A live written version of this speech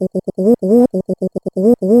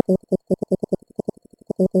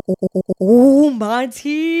Ooh,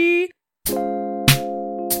 Monty. Come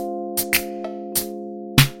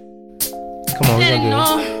on, we're gonna do this.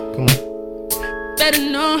 Come on. Better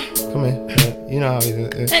know. Come here. You know how we do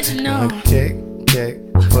it. Let you know. Kick,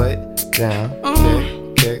 foot down.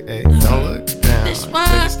 Kick, hey, don't look down. Take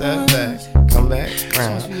a step back, come back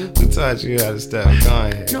round. Who taught you how to step? Go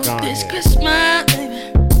ahead, No, go this ahead. Christmas,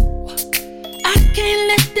 baby. I can't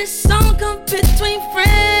let this song come between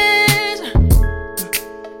friends.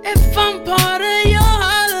 If I'm part of your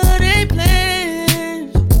holiday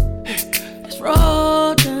plans, let's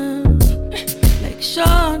roll down Lake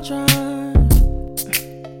Shore Drive.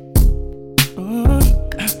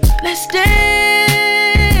 Let's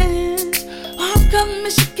dance. Walk up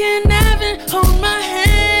Michigan Avenue, hold my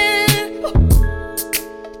hand.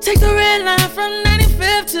 Take the red line from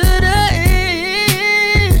 95th to the end.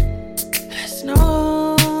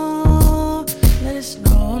 Let it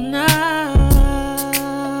snow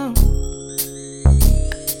now.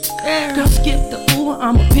 Yeah. Girl, skip the Uber,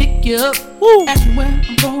 I'ma pick you up. Woo. Ask me where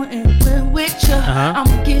I'm going and where with you.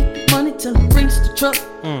 I'ma get money till it brings the truck.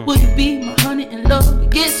 Will you be my honey and love? We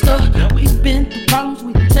get stuck. We've been through problems,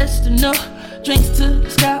 we testing up. Drinks to the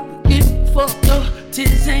sky, we get fucked up.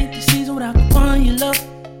 Tis ain't the season without the one you love.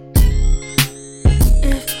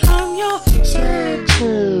 If I'm your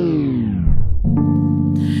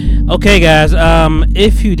Okay, guys.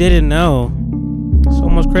 If you didn't know, it's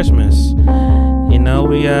almost Christmas. You know,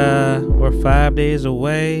 we're 5 days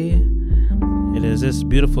away. It is this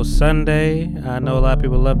beautiful Sunday. I know a lot of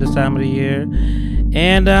people love this time of the year.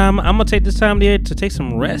 And I'm going to take this time of the year to take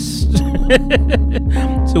some rest.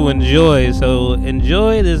 To enjoy. So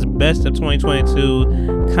enjoy this best of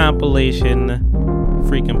 2022 compilation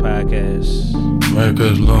freaking podcast. Merry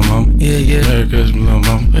Christmas, little mama. Yeah, yeah. Merry Christmas, little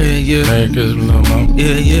mama. Yeah, yeah. Merry Christmas, little mama.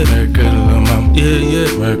 Yeah, yeah. Merry Christmas, little mama. Yeah,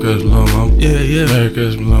 yeah. Merry Christmas, little mama. Yeah, yeah. Merry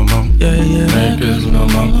Christmas, little mama. Yeah, yeah. Merry Christmas, little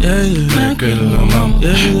mama. Yeah, yeah. Merry Christmas, little mama.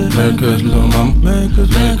 Yeah, yeah. Merry Christmas, little mama. Merry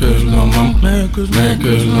Christmas, Merry Christmas, little mama. Merry Christmas, Merry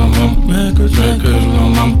Christmas, little mama. Merry Christmas, Merry Christmas, little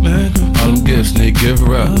mama. Merry Christmas. All them gifts, nigga, give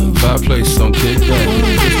her up. Fireplace on kick back.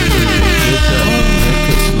 Merry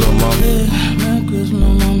Christmas, little mama. Merry Christmas,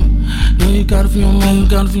 little mama. Yeah, you got it for your mama,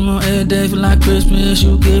 got it for your mama. Every day for like Christmas,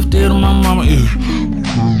 you gifted to my mama. Yeah.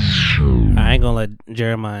 I ain't gonna let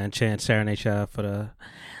Jeremiah and Chance serenade y'all for the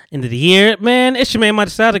end of the year. Man, it's your man,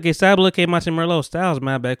 Monty Styles. Okay, Styles, okay, Monty Merlot. Styles,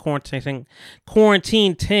 my bad. Quarantine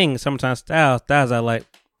ting. Sometimes Styles I like.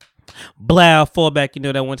 Blow, fall back. You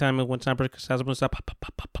know that one time,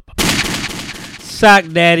 Sock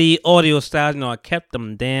Daddy, audio styles. You know, I kept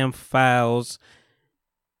them damn files.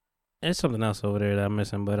 There's something else over there that I'm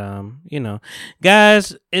missing, but you know,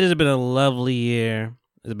 guys, it has been a lovely year.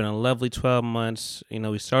 It's been a lovely 12 months. You know,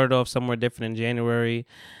 we started off somewhere different in January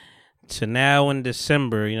to now in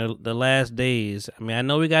December. You know, the last days. I mean, I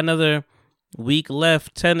know we got another week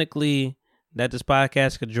left technically that this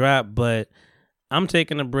podcast could drop, but I'm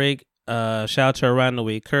taking a break. Shout out to Around the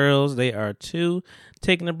Way Curls. They are too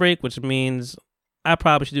taking a break, which means I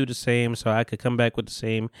probably should do the same so I could come back with the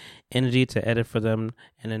same energy to edit for them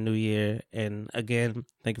in the new year. And again,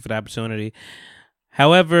 thank you for the opportunity.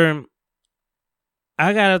 However,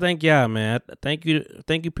 I gotta thank y'all, man. Thank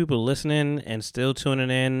you people listening and still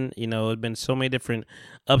tuning in. You know, it's been so many different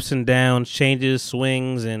ups and downs, changes,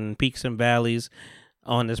 swings, and peaks and valleys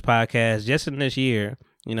on this podcast just in this year.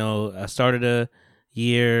 You know, I started a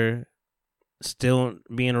year still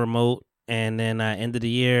being remote, and then I ended the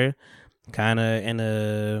year kind of in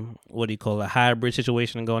a, a hybrid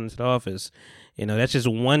situation and going into the office. You know, that's just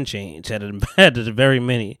one change out of the very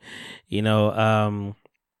many. You know,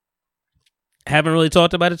 haven't really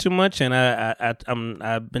talked about it too much, and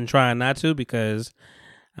I've been trying not to because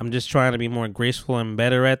I'm just trying to be more graceful and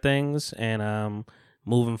better at things, and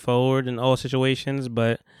moving forward in all situations.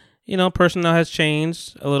 But you know, personnel has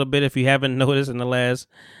changed a little bit. If you haven't noticed in the last,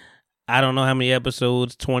 I don't know how many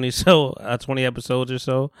episodes, 20 episodes or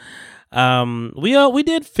so. We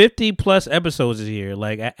did 50 plus episodes this year.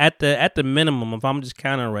 Like at the minimum, if I'm just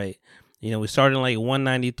counting right, you know, we started in like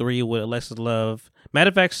 193 with Alexis Love. Matter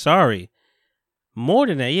of fact, sorry, more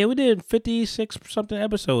than that. Yeah, we did 56 something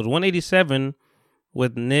episodes. 187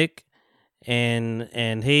 with Nick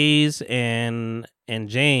and Hayes and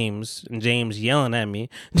James yelling at me.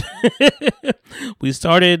 We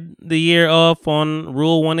started the year off on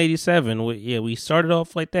Rule 187. We started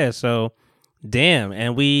off like that. So, damn,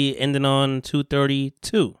 and we ended on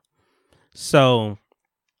 232. So,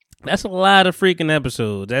 that's a lot of freaking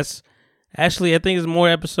episodes. Actually, I think it's more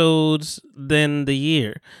episodes than the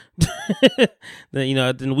year.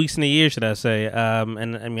 Than weeks in the year, should I say.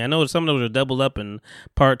 And I mean, I know some of those are doubled up in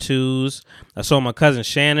part 2s. I saw my cousin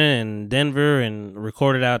Shannon in Denver and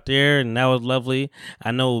recorded out there, and that was lovely.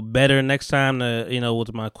 I know better next time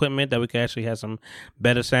with my equipment that we can actually have some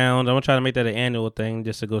better sound. I'm going to try to make that an annual thing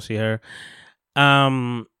just to go see her.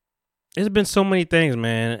 There's been so many things,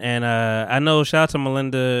 man. And I know, shout out to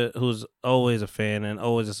Melinda, who's always a fan and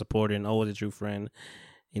always a supporter and always a true friend.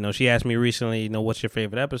 She asked me recently, what's your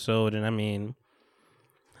favorite episode? And I mean,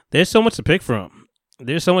 there's so much to pick from.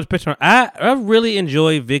 There's so much to pick from. I really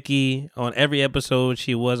enjoy Vicky on every episode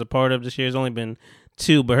she was a part of this year. It's only been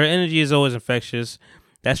 2, but her energy is always infectious.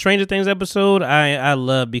 That Stranger Things episode, I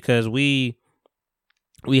love because we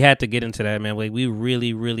had to get into that, man. Like, we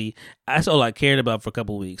really, that's all I cared about for a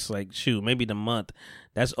couple weeks. Like, shoot, maybe the month.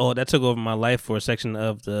 That's all that took over my life for a section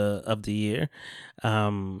of the year.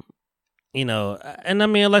 And I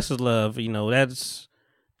mean, Alexa's Love,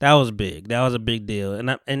 that was big. That was a big deal.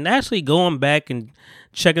 And actually going back and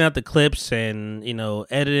checking out the clips and,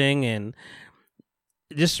 editing and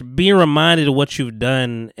just being reminded of what you've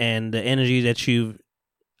done and the energy that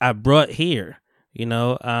I brought here. I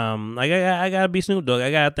gotta be Snoop Dogg.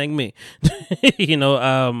 I gotta thank me.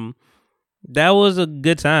 That was a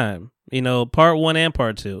good time. Part 1 and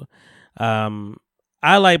part 2.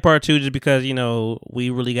 I like part 2 just because we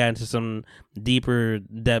really got into some deeper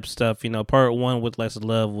depth stuff. Part 1 with Less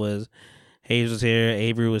Love was Hayes was here,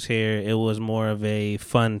 Avery was here. It was more of a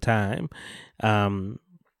fun time. And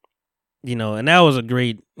that was a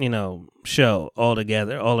great show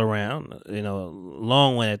altogether, all around.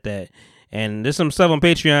 Long one at that. And there's some stuff on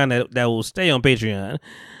Patreon that will stay on Patreon.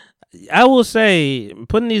 I will say,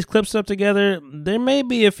 putting these clips up together, there may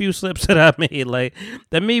be a few slips that I made. Like,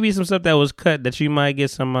 there may be some stuff that was cut that you might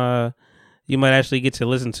get you might actually get to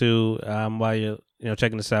listen to while you're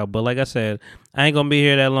checking this out. But like I said, I ain't gonna be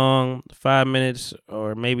here that long. 5 minutes,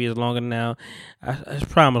 or maybe it's longer now. I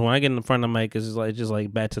promise. When I get in front of the mic, it's just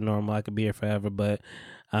like back to normal. I could be here forever. But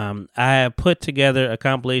I have put together a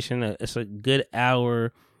compilation. It's a good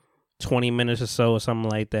hour. 20 minutes or so or something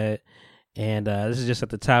like that, and this is just at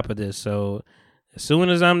the top of this. So as soon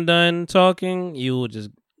as I'm done talking, you will just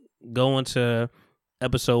go into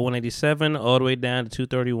episode 187 all the way down to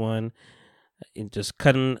 231 and just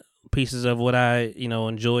cutting pieces of what I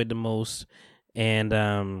enjoyed the most. And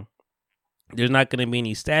there's not going to be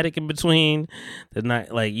any static in between. There's not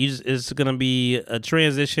it's going to be a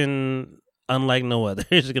transition unlike no other.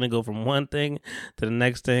 It's just going to go from one thing to the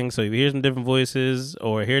next thing. So if you hear some different voices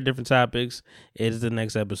or hear different topics, it's the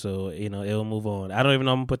next episode. It'll move on. I don't even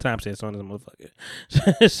know I'm going to put timestamps on this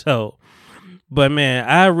motherfucker. So, but man,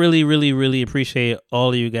 I really, really, really appreciate all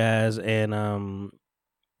of you guys. And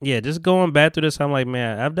just going back through this, I'm like,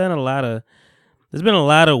 man, there's been a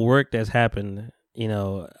lot of work that's happened,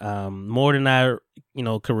 more than I,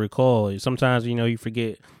 could recall. Sometimes, you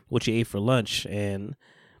forget what you ate for lunch. And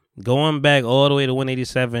going back all the way to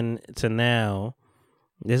 187 to now,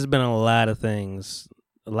 there's been a lot of things,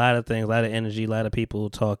 a lot of energy, a lot of people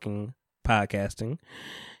talking, podcasting,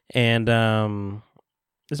 and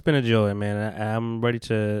it's been a joy, man. I'm ready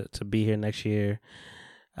to be here next year.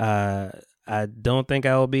 I don't think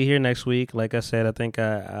I will be here next week. Like I said, I think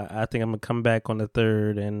I'm gonna come back on the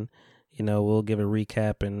 3rd, and we'll give a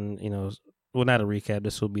recap, and well, not a recap.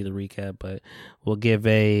 This will be the recap, but we'll give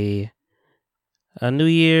a new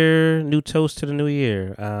year, new toast to the new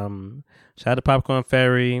year. Shout out to Popcorn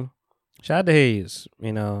Fairy. Shout out to Hayes.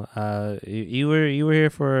 You were here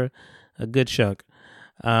for a good chunk.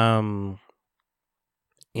 Shout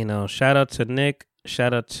out to Nick.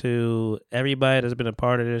 Shout out to everybody that's been a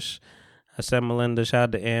part of this. I said Melinda. Shout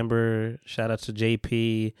out to Amber. Shout out to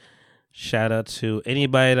JP. Shout out to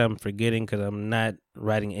anybody that I'm forgetting, because I'm not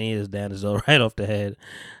writing any of this down. It's all right off the head.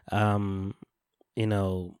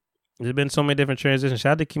 There's been so many different transitions.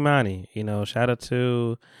 Shout out to Kimani. Shout out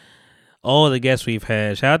to all the guests we've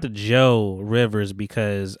had. Shout out to Joe Rivers,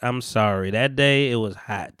 because I'm sorry, that day it was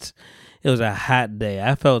hot. It was a hot day.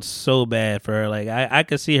 I felt so bad for her. Like, I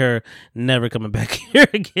could see her never coming back here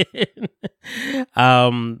again.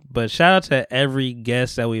 But shout out to every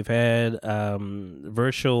guest that we've had,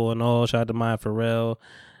 virtual and all. Shout out to Maya Farrell.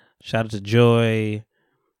 Shout out to Joy.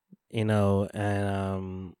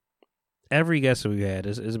 And every guest that we've had.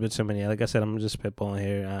 It's been so many. Like I said, I'm just spitballing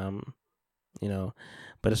here.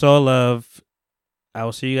 But it's all love. I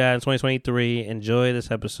will see you guys in 2023. Enjoy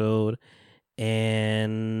this episode.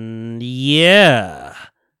 And yeah,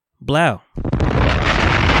 blow.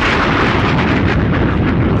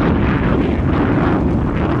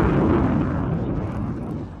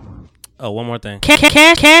 Oh, one more thing. Cash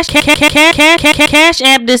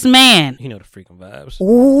app this man. You know the freaking vibes.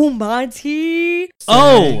 Oh, Monty.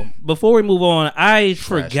 Oh, before we move on, I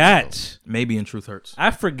forgot. Maybe in Truth Hurts.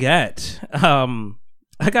 I forgot.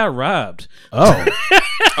 I got robbed. Oh.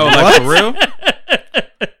 Oh, like for real?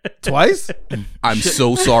 Twice? I'm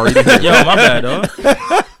so sorry. To hear Yo, my bad, dog.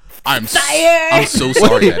 I'm so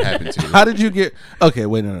sorry that happened to you. How did you get? Okay,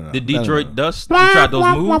 wait, no. The Detroit Dust. You tried those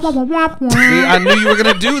moves. See, I knew you were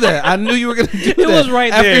gonna do that. It was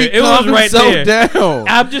right After there. he It was calmed right himself there. Down.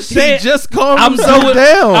 I'm just saying. He just calmed I'm himself doing-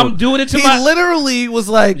 down. I'm doing it to he my- literally was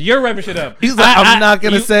like, You're wrapping shit up. he's like, I'm not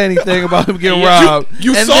gonna say anything about him getting Yeah. robbed.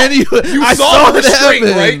 You And saw, then you I saw the it restraint,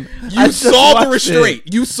 happen. right? I You just saw the watched it.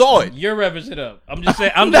 restraint. You saw it. You're wrapping shit up. I'm just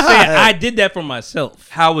saying. I'm just saying. I did that for myself.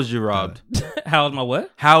 How was you robbed? How was my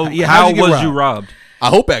what? How Yeah, how how'd you get was you robbed? I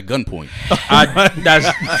hope at gunpoint.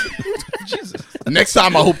 Jesus. Next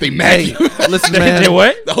time, I hope they mag Hey, you. listen, man. Did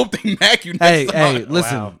what? I hope they mag you next Hey, time.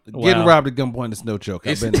 listen. Wow. Getting Wow. robbed at gunpoint is no joke.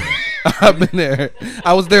 I've been there. I've been there.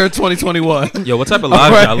 I was there in 2021. Yo, what type of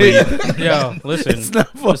lives y'all lead? Yo, listen. It's not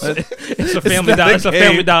fun. It's a family. not a It's a game.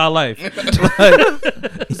 family dollar life.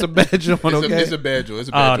 It's a bad joint, okay? It's a bad joke. It's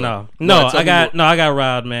a Oh bad no, joke. no! tell I me got what- no. I got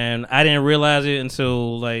robbed, man. I didn't realize it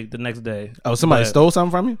until like the next day. Oh, somebody But- stole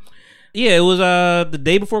something from you? Yeah, it was the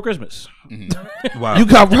day before Christmas. Wow. You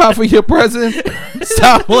got robbed for your present?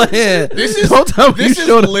 Stop playing. Don't tell me This you is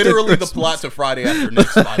showed up literally at the Christmas. plot to Friday After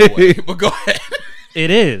Next, by the way. But go ahead. It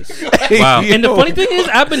is. Wow. And the funny thing is,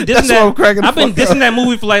 I've been That's dissing why I'm cracking that. the I've been fuck dissing up. that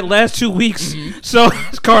movie for like last 2 weeks. So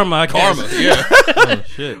it's karma. I guess. Karma, yeah. Oh,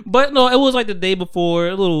 shit. But no, it was like the day before.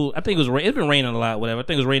 A little. I think it was. It's been raining a lot. Whatever. I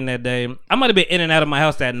think it was raining that day. I might have been in and out of my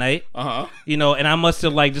house that night. Uh-huh. You know, and I must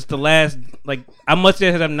have like just the last. Like I must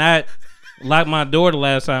have not locked my door the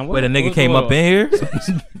last time. Wait, a nigga came up in here?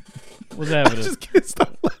 What's happening? Just can't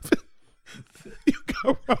stop laughing. You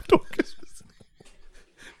got robbed on Christmas.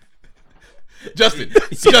 Justin,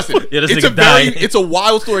 Yeah, this it's nigga died. it's a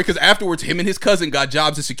wild story because afterwards, him and his cousin got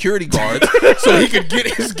jobs as security guards so he could get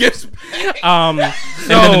his gifts back. And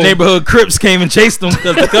then the neighborhood Crips came and chased him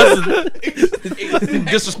because the cousin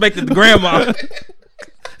disrespected the grandma.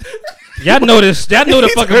 Y'all know this. Y'all know the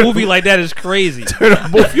fucking movie like that is crazy.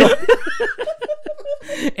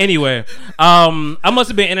 Anyway, I must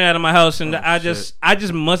have been in and out of my house, and I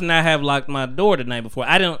just must not have locked my door the night before.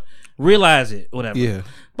 I didn't realize it, whatever. Yeah.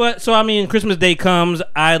 But so I mean, Christmas Day comes,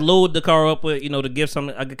 I load the car up with the gifts. I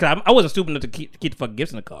wasn't stupid enough to keep the fucking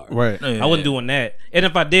gifts in the car. Right. I wasn't doing that, and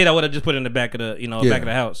if I did, I would have just put it in the back of the back of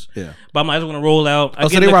the house. Yeah. But I just want to roll out. Oh,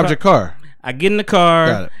 so they robbed your car. I get in the Got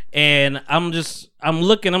car, it. and I'm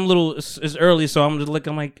looking. I'm a little. It's early, so I'm just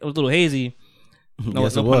looking. I'm like a little hazy. No,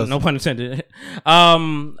 Yes, no, it was. no pun intended.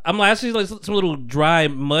 I'm like, I see like some little dry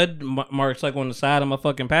mud marks like on the side of my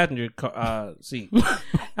fucking passenger car, seat.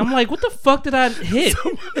 I'm like, what the fuck did I hit?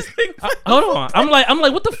 Hold on. I'm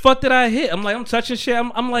like, what the fuck did I hit? I'm like, I'm touching shit.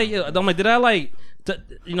 I'm like, did I like,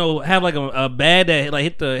 have like a bad that like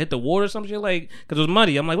hit the water or some shit like because it was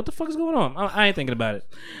muddy. I'm like, what the fuck is going on? I ain't thinking about it.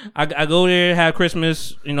 I go there, have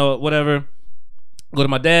Christmas, whatever. Go to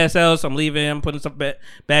my dad's house. I'm leaving. I'm putting some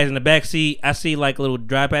bags in the back seat. I see like little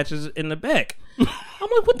dry patches in the back. I'm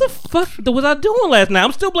like, what the fuck was I doing last night?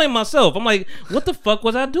 I'm still blaming myself. I'm like, what the fuck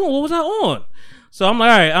was I doing? What was I on? So I'm like,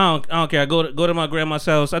 all right, I don't care. I go to my grandma's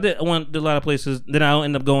house. I went to a lot of places. Then I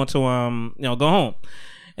end up going to go home.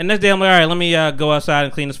 And next day I'm like, all right, let me go outside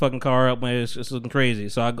and clean this fucking car up when it's looking crazy.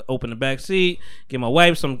 So I open the back seat, get my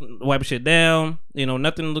wipes, wipe shit down.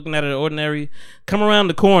 Nothing looking out of the ordinary. Come around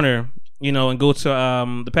the corner. And go to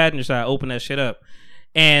the passenger side, open that shit up,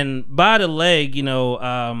 and by the leg,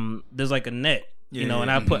 there's like a net,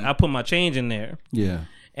 and I put my change in there,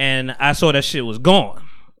 and I saw that shit was gone,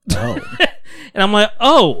 and I'm like,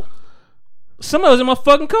 oh, somebody was in my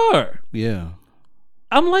fucking car,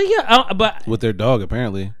 I'm like, but with their dog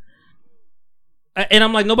apparently, and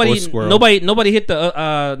I'm like, nobody hit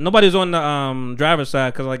the nobody was on the driver's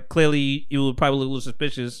side because like clearly you would probably look a little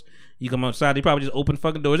suspicious. You come outside, they probably just open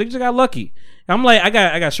fucking doors. They just got lucky. I'm like, I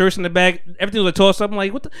got shirts in the back. Everything was like tossed up. I'm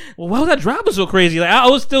like, why was that driving so crazy? Like I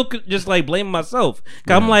was still just like blaming myself.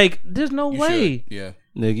 Cause I'm like, there's no way. Yeah.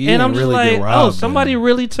 Nigga, you And I'm didn't just really like, get robbed, somebody man.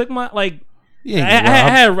 really took my like. You ain't I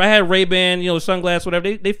get robbed. had Ray-Ban, sunglasses,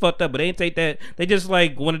 whatever. They fucked up, but they ain't take that. They just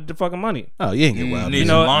like wanted the fucking money. Oh, you ain't get robbed. Need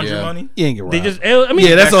some laundry money? You ain't get robbed. They just, I mean,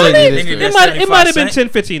 yeah, that's all they needed. It might have been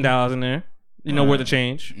 $10-15 in there. Worth of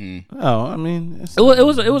change. Oh, I mean, it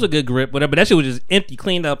was a good grip, whatever. But that shit was just empty,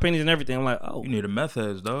 cleaned out, pennies and everything. I'm like, oh, You need a meth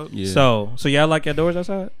heads, dog. Yeah. So y'all like your doors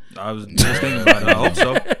outside? I was just thinking about it. I hope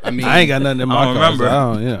so. I mean, I ain't got nothing in my I don't car, remember. so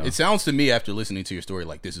I don't, It sounds to me after listening to your story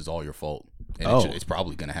like this is all your fault, and it's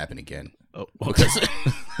probably gonna happen again. Oh, Because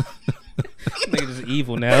Nigga just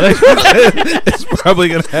evil now. It's probably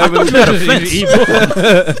gonna happen.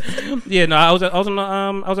 Evil. Yeah, no, I was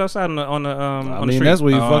outside on the I mean, street. that's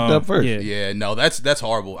where you fucked up first. Yeah, no, that's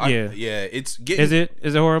horrible. It's getting.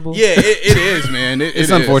 Is it horrible? Yeah, it is, man. It's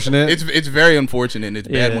unfortunate. It's very unfortunate. And it's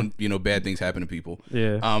bad Yeah. when bad things happen to people.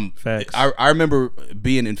 Yeah. Facts. I remember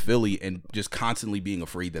being in Philly and just constantly being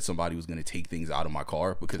afraid that somebody was going to take things out of my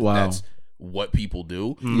car because that's what people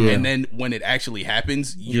do. Yeah. And then when it actually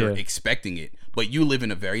happens, you're Yeah. expecting it. But you live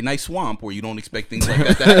in a very nice swamp where you don't expect things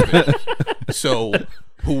like that to happen. So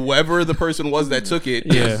whoever the person was that took it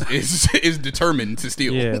is determined to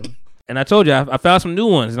steal. Yeah. And I told you I found some new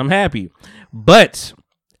ones and I'm happy. But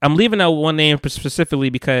I'm leaving out one name specifically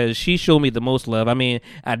because she showed me the most love. I mean,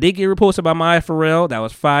 I did get reposted by Maya Farrell. That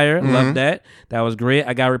was fire. Love that. That was great.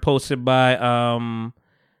 I got reposted by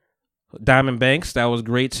Diamond Banks. That was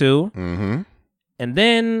great too. Mm-hmm. And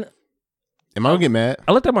then Am I gonna get mad?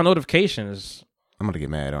 I looked at my notifications I'm gonna get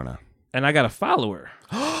mad, aren't I? and I got a follower.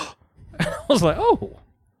 I was like, oh,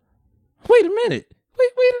 wait a minute. Wait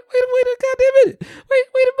a goddamn minute.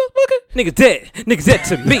 Wait a motherfucker. Nigga dead. Nigga dead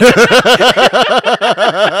to me.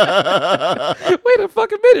 Wait a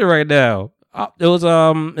fucking minute right now. It was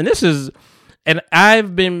and this is, and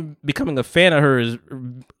I've been becoming a fan of hers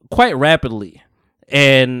quite rapidly.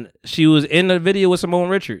 And she was in a video with Simone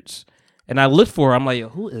Richards, and I looked for her. I'm like, yo,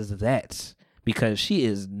 who is that? Because she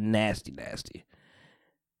is nasty.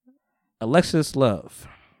 Alexis Love.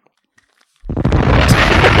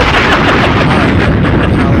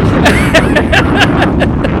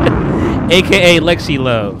 AKA Lexi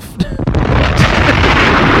Love.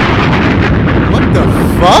 What the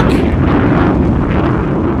fuck?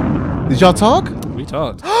 Did y'all talk? We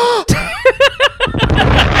talked.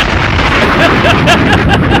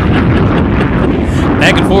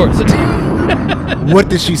 Back and forth. What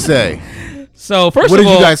did she say? So What did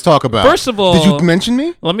you guys talk about? First of all, did you mention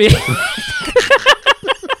me? Let me.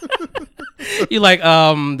 You like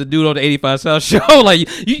the dude on the 85 South show? Like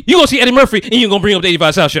you gonna see Eddie Murphy and you gonna bring up the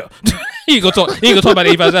 85 South show? You gonna talk about the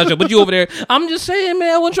 85 South show, but you over there. I'm just saying,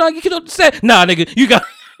 man. I want to try to get you up to set. Nah, nigga, you got.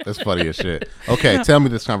 That's funny as shit. Okay, tell me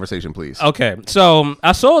this conversation, please. Okay, so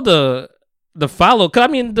I saw the follow. Cause I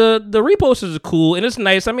mean the repost is cool and it's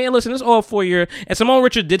nice. I mean, listen, it's all for your. And Simone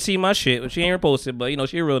Richards did see my shit, but she ain't reposted. But you know,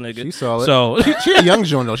 she a real nigga. She saw it. So she a young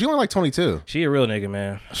joint though. She only like 22. She a real nigga,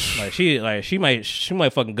 man. She might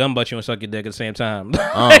fucking gunbutt you and suck your dick at the same time.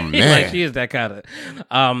 Oh man, like she is that kind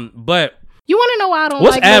of. But you want to know why I don't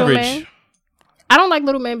what's like average? Little Men? I don't like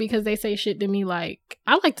little men because they say shit to me like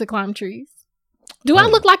I like to climb trees. Do I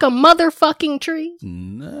look like a motherfucking tree?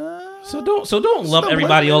 No. So don't lump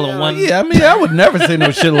everybody all in one. Yeah, I mean, I would never say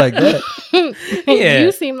no shit like that. Yeah.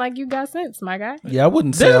 You seem like you got sense, my guy. Yeah, I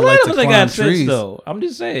wouldn't say There's I a lot like of to us that climb got trees. sense though. I'm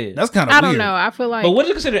just saying. That's kind of I weird. don't know. I feel like. But what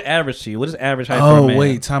is considered average to you? What is average height for a Oh man?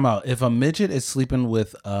 wait, time out. If a midget is sleeping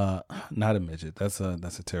with not a midget, that's a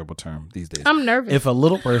terrible term these days. I'm nervous. If a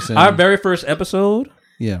little person, Our very first episode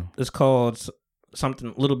yeah, is called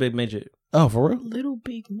something Little Big Midget. oh for real? Little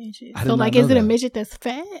big midget. I did So not like, know is it a that. midget that's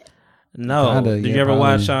fat? No. Kinda, Did yeah, you ever probably.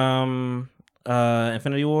 watch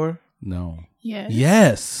Infinity War? No. Yeah.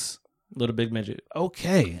 Yes. Little Big Midget.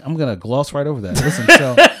 Okay, I'm gonna gloss right over that. Listen,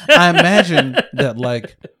 so I imagine that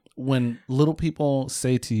like when little people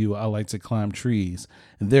say to you, "I like to climb trees,"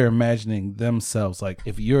 they're imagining themselves like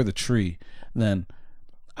if you're the tree, then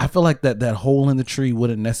I feel like that hole in the tree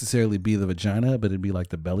wouldn't necessarily be the vagina, but it'd be like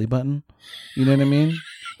the belly button. You know what I mean?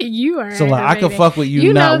 You are. So like I could aggravating. fuck with you,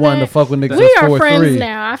 You not know wanting to that fuck with niggas. we that's are 4'3". friends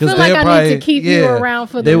now. I feel 'Cause like they'll I need to keep you around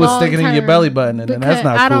for the They would long stick it in your term belly button, and then that's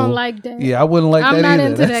because not I cool. don't like that. Yeah, I wouldn't like I'm that not either.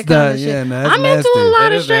 into That's that kind not, of shit. yeah, no, that's I'm nasty. into a lot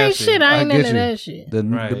That of is strange nasty. shit. I ain't get into you. that shit. The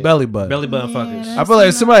Right. belly button. Belly button fuckers. I feel like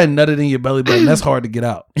if somebody nutted in your belly button, that's hard to get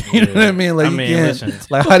out. You know what I mean? Like I you mean, can't. listen.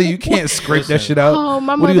 Like how do you can't scrape that shit out? Oh,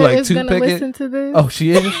 my What do mother you like? is gonna Toothpick it? listen to this. Oh, she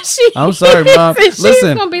is. She I'm sorry, mom. is. She's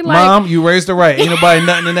Listen, gonna be like, mom, you raised her right. Ain't nobody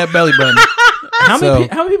nutting in that belly button. How many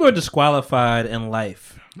So- people are disqualified in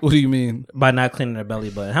life What do you mean by not cleaning their belly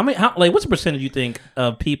button? What's the percentage you think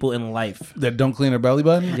of people in life? that don't clean their belly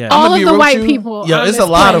button? Yeah. all I'ma of be the real white with you. people. Yo, on it's this a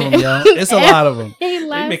lot of them, planet. yo. It's a lot of them. Every You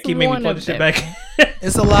last keep making me one put of this shit them. back.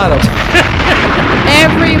 It's a lot of them.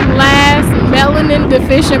 Every last melanin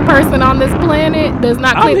deficient person on this planet does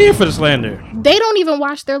not I'm clean. here for the slander. They don't even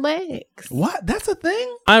wash their legs. What? That's a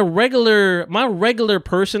thing? My regular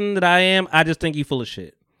person that I am, I just think you full of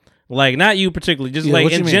shit. Like not you particularly, just Yeah, like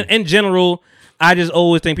what you mean? in general. I just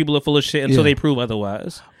always think people are full of shit until Yeah. they prove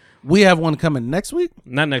otherwise. We have one coming next week.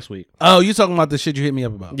 Not next week. Oh, you talking about the shit you hit me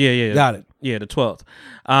up about? Yeah. Got it. Yeah, the 12th.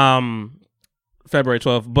 February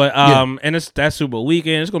 12th. But and that's Super Bowl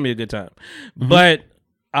weekend. It's gonna be a good time. Mm-hmm. But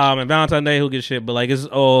And Valentine's Day, who gives shit? But like, it's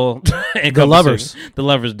all The lovers. The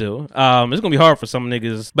lovers do. It's gonna be hard for some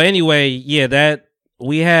niggas. But anyway, yeah, that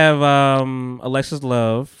we have Alexis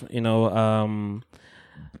Love. You know,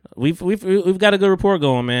 we've got a good rapport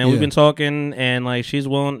going, man. Yeah. We've been talking, and like she's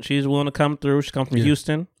willing to come through. She comes from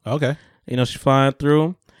Houston. Okay. You know, she's flying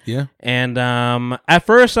through. Yeah. And at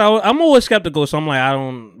first, I'm always skeptical, so I'm like, I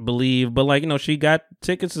don't believe. But like, you know, she got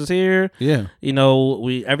tickets is here. Yeah. You know,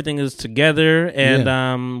 everything is together,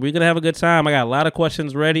 and we're gonna have a good time. I got a lot of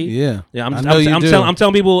questions ready. Yeah. Yeah. I'm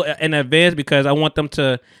telling people in advance because I want them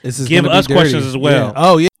to give us questions as well. Yeah.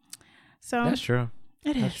 Oh yeah. So That's true.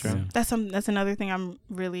 It is. That's true. That's another thing I'm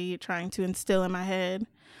really trying to instill in my head.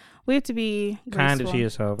 We have to be kind graceful. to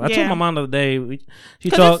yourself. I told my mom the other day. She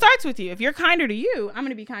Because talked. it starts with you. If you're kinder to you, I'm going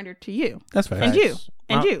to be kinder to you. That's fair. And you.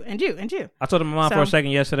 And you. And you. And you. I told my mom for a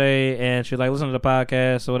second yesterday, and she was like, listen to the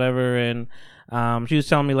podcast or whatever, and she was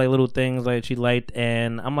telling me like little things like she liked,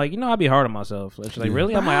 and I'm like, you know, I'd be hard on myself. She's like,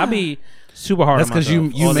 really? I'm like, I'd be super hard on myself. That's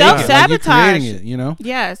because you make self-sabotage. It, like you're creating it, you know?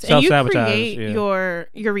 Yes. And you create yeah. your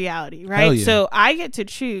reality, right? Yeah. So I get to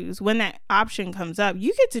choose when that option comes up.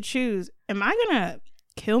 You get to choose, am I going to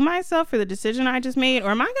kill myself for the decision I just made,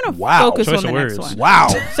 or am I going to focus on the next one? Wow.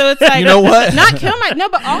 So it's like, you know what? Not kill no,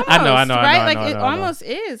 but almost, I know, right? I Like it almost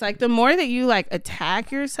is. Like the more that you like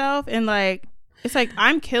attack yourself, and like it's like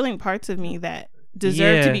I'm killing parts of me that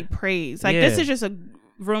deserve to be praised. Like this is just a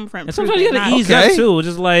room for improvement. And sometimes you gotta ease up too.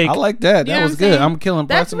 Just like I like that. You That know was what I'm good. saying? I'm killing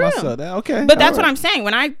parts That's of real. myself. Okay. But that's what I'm saying.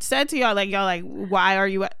 When I said to y'all like, why are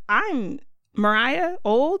you? I'm Mariah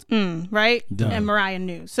old, right? Done. And Mariah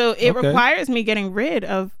new. So it requires me getting rid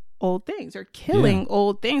of old things or killing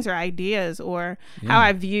old things or ideas or how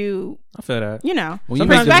I view. I feel that. You know, when you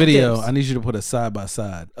make the video, I need you to put a side by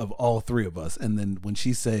side of all three of us, and then when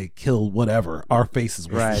she say "kill whatever," our faces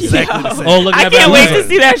were exactly the same. Oh, look! I can't wait to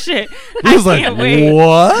see that shit. He was like,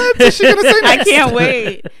 "What? Is she gonna say that?" I can't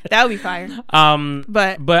wait. That would be fire.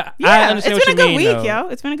 But yeah, I understand it's been what a you good mean, week, though. yo.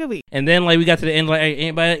 It's been a good week. And then like we got to the end, like, hey,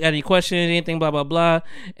 anybody got any questions, anything, blah blah blah.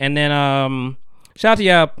 And then shout out to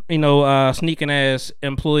y'all, you know, sneaking ass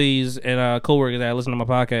employees and coworkers that listen to my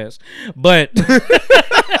podcast. But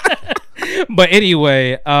but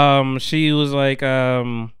anyway, she was like, I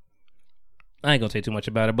ain't gonna say too much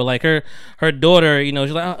about it, but like her daughter, you know,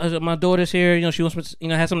 she's like, oh, my daughter's here, you know, she wants to, you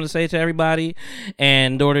know, has something to say to everybody,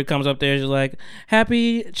 and daughter comes up there, she's like,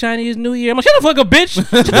 Happy Chinese New Year. I'm like, shut the fuck up, bitch. Shut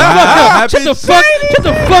the fuck up. Shut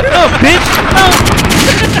the fuck up, bitch.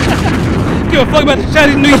 Give a fuck about the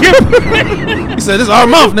Chinese New Year. He said, "This is our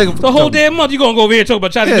month, nigga." The whole damn month you gonna go over here and talk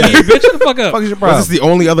about Chinese New Year, bitch. Shut the fuck up. Fuck is your problem? Was this the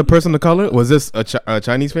only other person of color? Was this a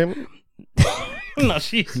Chinese family? No,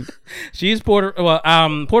 she's Puerto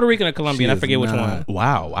Rican or Colombian. I forget which one.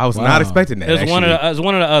 Wow, I was not expecting that. It was one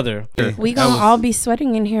of the other. We gonna all be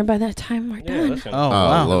sweating in here by that time we're done. Oh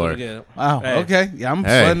wow, Lord. Wow. Hey. Okay. Yeah, I'm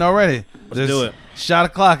sweating already. Let's do it. Shot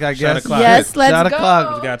o'clock, I guess. o'clock. Yes, let's Shot go.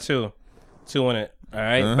 o'clock. We got two in it. All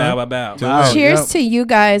right, bow. Wow, Cheers yep. to you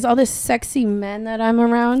guys, all the sexy men that I'm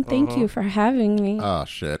around. Thank you for having me. Oh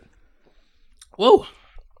shit. Whoa.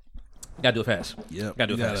 Gotta do it fast. Yep.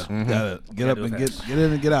 Gotta do it fast. Gotta get up do and it get fast. in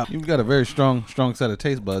and get out. You've got a very strong set of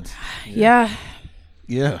taste buds. Yeah.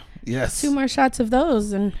 Yeah. Yes. 2 more shots of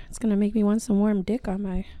those, and it's gonna make me want some warm dick on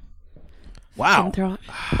my Wow. throat.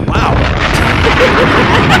 Wow.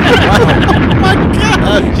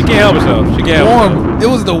 She can't help herself. She can't help herself. Warm. It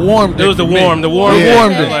was the warm. It was the warm. The warm. Yeah.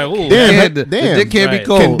 warm I dick. was like, ooh. Damn, The damn. dick can't be Right.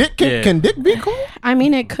 cold. Can dick be cold? I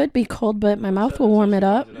mean, it could be cold, but my mouth will warm it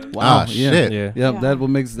up. Wow. Ah, shit. Yeah. Yep. That what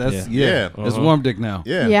makes that's Yeah. It's warm dick now.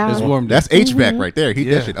 Yeah. Yeah. It's warm dick. That's HVAC right there. Heat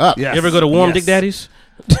that shit up. Yes. You ever go to Warm Yes. Dick Daddies?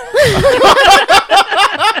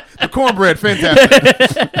 The cornbread,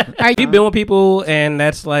 fantastic. You've been with people, and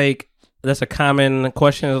that's a common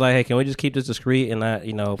question. Is like, hey, can we just keep this discreet and not,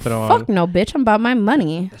 you know, put on? Fuck no, bitch. I'm about my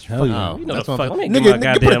money. Hell yeah. You know That's the what fuck. I'm- Let me get my Nigga,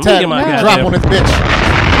 goddamn. put a Let me get my tag drop on goddamn. this bitch.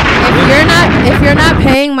 If you're not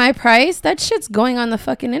paying my price, that shit's going on the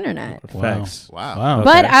fucking internet. Facts. Wow.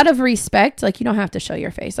 But out of respect, like, you don't have to show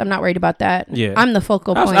your face. I'm not worried about that. Yeah. I'm the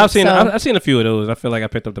focal point. I've seen. so- I've seen a few of those. I feel like I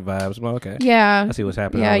picked up the vibes. Well, okay. yeah. I see what's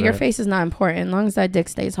happening. Yeah, over your there. face is not important. As long as that dick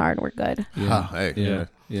stays hard, we're good. Oh, hey. Yeah.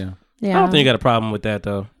 Yeah. Yeah. I don't think you got a problem with that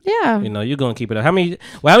though. Yeah. You know, you're gonna keep it up. How many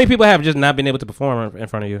people have just not been able to perform in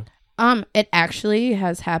front of you? It actually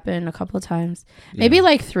has happened a couple of times. Maybe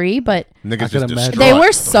like 3, but Niggas could just imagine. they distraught.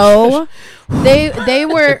 were so they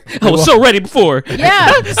were I was so ready before.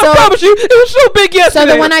 yeah. I So promise you, it was so big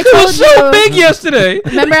yesterday. the one I it was told so you- big yesterday.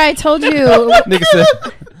 remember I told you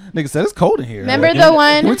Nigga said it's cold in here. remember the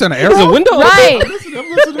one Can we turn the air There's a on? window. right.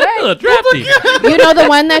 Right. Drafty. You know the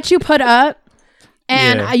one that you put up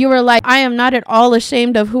and Yeah. you were like, I am not at all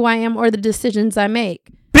ashamed of who I am or the decisions I make.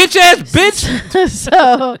 bitch ass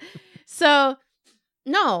bitch. So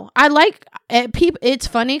no, I like people. It's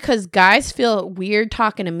funny because guys feel weird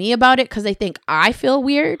talking to me about it because they think I feel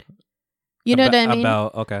weird. You know what I mean?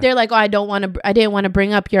 Okay. They're like, oh, I didn't want to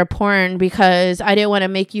bring up your porn because I didn't want to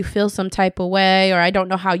make you feel some type of way, or I don't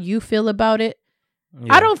know how you feel about it.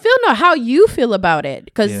 Yeah. I don't feel how you feel about it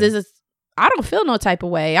because I don't feel no type of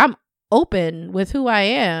way. I'm open with who I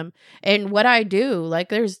am and what I do. Like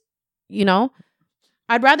there's,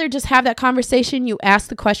 I'd rather just have that conversation. You ask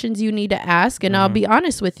the questions you need to ask, and I'll be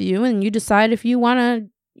honest with you, and you decide if you want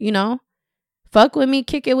to, fuck with me,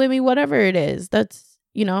 kick it with me, whatever it is. That's.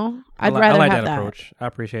 I'd rather like have that approach. I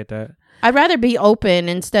appreciate that. I'd rather be open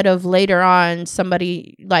instead of later on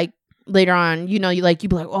somebody like later on, you'd be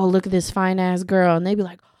like, oh, look at this fine ass girl, and they'd be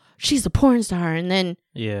like, she's a porn star, and then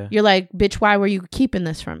you're like, bitch, why were you keeping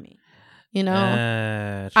this from me?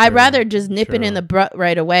 I'd rather just nip it in the butt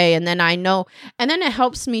right away, and then I know, and then it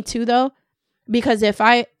helps me too though, because if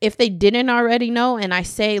they didn't already know, and I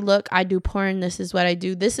say, look, I do porn, this is what I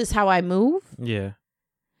do, this is how I move,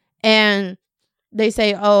 and they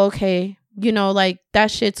say, oh, okay, like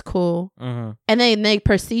that shit's cool. And then they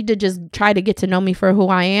proceed to just try to get to know me for who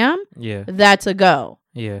I am. Yeah. That's a go.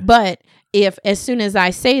 Yeah. But if as soon as I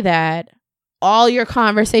say that, all your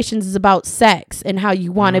conversations is about sex and how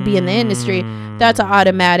you want to be in the industry, that's an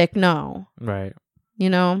automatic no. Right.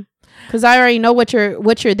 Because I already know what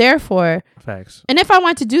you're there for. Facts. And if I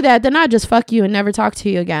want to do that, then I'll just fuck you and never talk to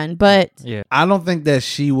you again. But I don't think that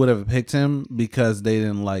she would have picked him because they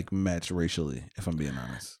didn't match racially, if I'm being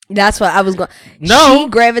honest. That's what I was going. No, she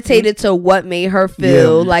gravitated to what made her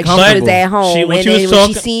feel like she was at home. When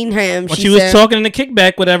she seen him, when she was talking in the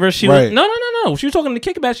kickback, whatever, she was no. She was talking in the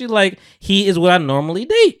kickback. She's like, he is what I normally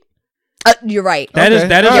date. You're right. That is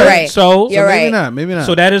you're her, right. So maybe not.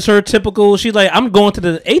 So that is her typical. She's like, I'm going to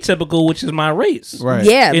the atypical, which is my race. Right.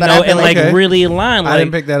 Yeah. And really in line. I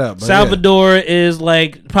didn't pick that up. Salvador is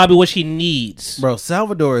probably what she needs. Bro,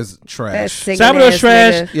 Salvador is trash. Salvador's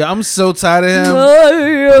trash. Nigga. Yeah, I'm so tired of him.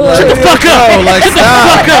 Shut the fuck up. Shut the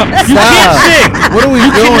fuck up. You can't sing. What are we doing?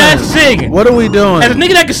 You cannot sing. What are we doing? As a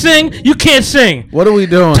nigga that can sing, you can't sing. What are we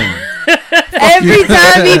doing? Every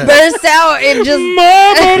time he bursts out and just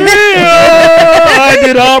Mamma Mia! I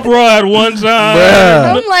did opera at one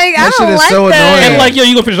time. I'm like, I don't like so that. And you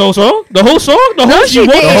gonna finish the whole song? The whole song? The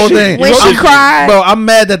whole thing. When she cried. Bro, I'm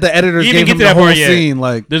mad that the editors gave him the whole scene.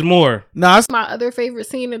 There's more. My other favorite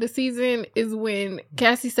scene of the season is when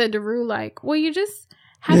Cassie said to Rue, well, you just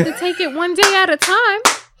have to take it one day at a time.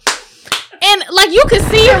 And you could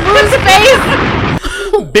see in Rue's face.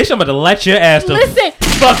 Bitch, I'm about to let your ass listen.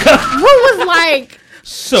 Fuck up. Rue was like,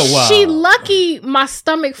 so she lucky my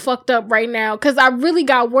stomach fucked up right now because I really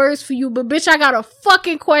got words for you, but bitch, I got a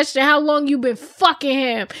fucking question. How long you been fucking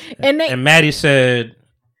him? And Maddie said,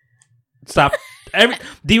 stop.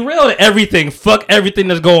 Derail everything. Fuck everything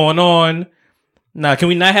that's going on. Nah, can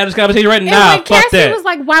we not have this conversation right now? Fuck Cassie that. Was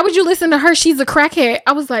like, why would you listen to her? She's a crackhead.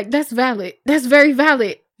 I was like, that's valid. That's very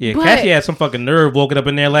valid. Yeah, Cassie had some fucking nerve walking up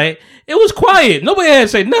in there it was quiet. Nobody had to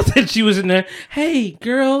say nothing. She was in there, hey,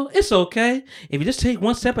 girl, it's okay. If you just take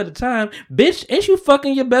one step at a time. Bitch, ain't you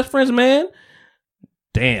fucking your best friend's man?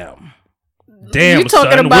 Damn. You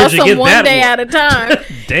talking son, about some one day at a time.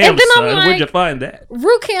 Damn, and then son, I'm like, where'd you find that?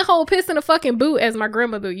 Rue can't hold piss in a fucking boot, as my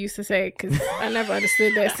grandmother used to say, because I never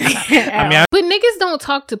understood that. But niggas don't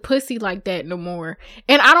talk to pussy like that no more,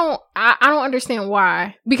 and I don't understand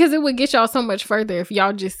why. Because it would get y'all so much further if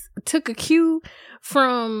y'all just took a cue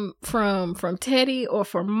from Teddy or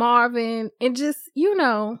from Marvin and just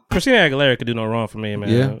Christina Aguilera could do no wrong for me, man.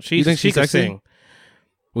 Yeah, you think she could sing?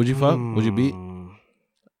 Would you fuck? Would you beat?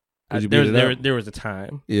 There was a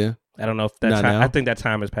time. Yeah. I don't know if that time. I think that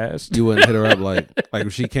time has passed. You wouldn't hit her up like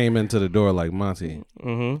if she came into the door like Monty.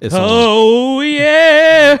 Mm-hmm.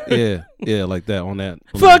 Yeah. Yeah, like that on that.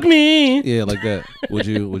 Fuck me. Yeah, like that. Would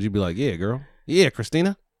you be like, yeah, girl, yeah,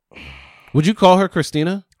 Christina? Would you call her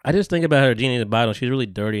Christina? I just think about her Genie in the Bottle. She's really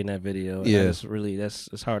dirty in that video. Yeah,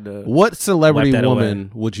 it's hard to. What celebrity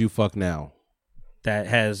woman would you fuck now? That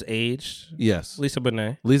has aged? Yes. Lisa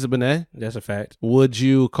Bonet. Lisa Bonet? That's a fact. Would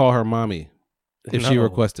you call her mommy if she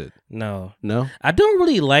requested? No. No? I don't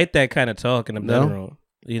really like that kind of talk in the bedroom.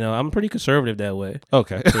 I'm pretty conservative that way.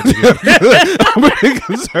 Okay. I'm pretty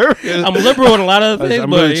conservative. I'm liberal in a lot of things.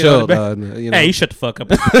 I'm really chill. Hey, you shut the fuck up.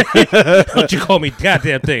 Don't you call me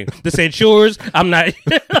goddamn thing. This ain't yours. I'm not.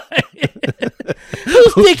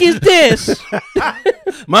 Whose dick is this?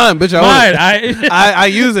 Mine, bitch. I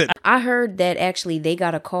use it. I heard that actually they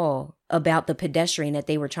got a call about the pedestrian that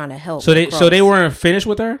they were trying to help. So they weren't finished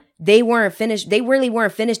with her? They weren't finished. They really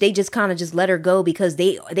weren't finished. They just kind of just let her go because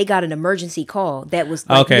they got an emergency call that was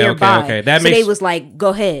like nearby. Okay. That makes, they was like, go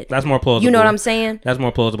ahead. That's more plausible. You know what I'm saying? That's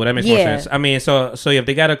more plausible. That makes more sense. I mean, so if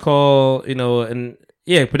they got a call, you know, and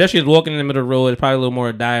yeah, pedestrians walking in the middle of the road is probably a little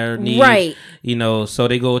more dire need. Right. You know, so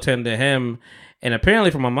they go attend to him. And apparently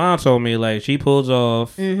from my mom told me, like, she pulls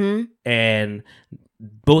off and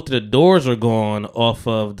both of the doors are gone off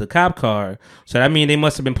of the cop car. So that means they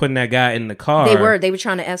must have been putting that guy in the car. They were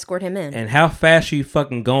trying to escort him in. And how fast are you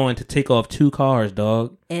fucking going to take off 2 cars,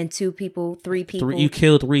 dog? And 3 people. You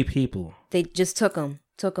killed 3 people. They just took them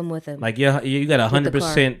with him. Like, you got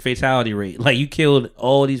 100% fatality rate. Like, you killed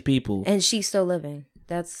all these people. And she's still living.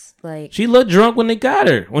 That's like, she looked drunk when they got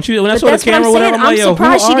her. When I saw the camera, or whatever, I'm like, yo,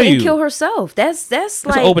 surprised she didn't kill herself. That's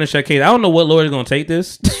like an open and shut case. I don't know what lawyer's gonna take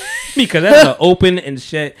this because that's an open and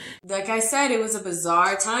shut. Like I said, it was a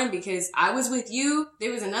bizarre time because I was with you.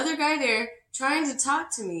 There was another guy there trying to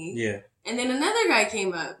talk to me. Yeah. And then another guy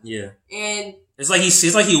came up. Yeah. And it's like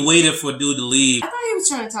he waited for a dude to leave. I thought he was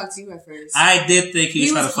trying to talk to you at first. I did think he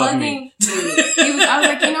was trying to fuck me. I was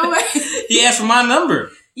like, you know what? He asked for my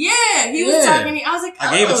number. Yeah, he was talking to me. I was like,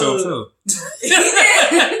 I gave it to him too. He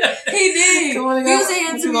did. He was a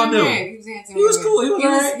handsome young man. He was cool. He was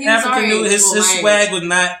alright. African knew his swag was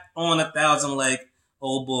not on 1,000 like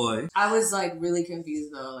old boy. I was like really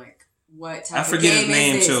confused though, like what type of game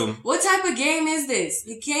is this? Too. What type of game is this?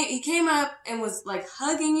 He came up and was like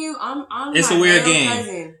hugging you. It's my a weird male game.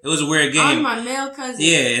 Cousin. It was a weird game. I'm my male cousin.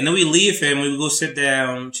 Yeah, and then we leave him. We would go sit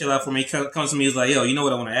down, chill out for me. He comes to me. He's like, "Yo, you know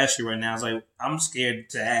what I want to ask you right now?" I was like, "I'm scared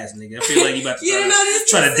to ask, nigga. I feel like you about to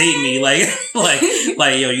try to date me. Like,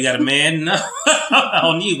 yo, you got a man? No, I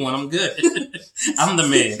don't need one. I'm good. I'm the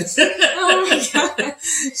man." Oh my god!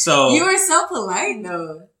 So you were so polite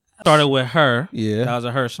though. Started with her. Yeah. That was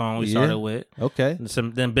a her song we started with. Okay.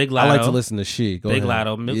 Then Big Latto. I like to listen to She. Big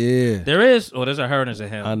Latto. Yeah. There's a her and there's a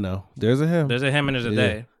him. I know. There's a him. There's a him and there's a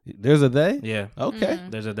they. There's a they? Yeah. Okay.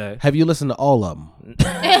 There's a they. Have you listened to all of them?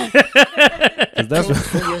 That's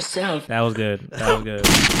for yourself. That was good. That's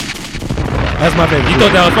my favorite. You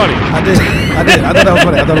thought that was funny? I did. I thought that was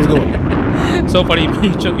funny. I thought it was good. So funny,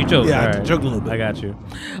 you chose. Yeah, right. I joked a little bit. I got you.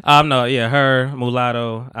 Her,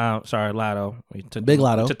 Mulatto. Latto. Big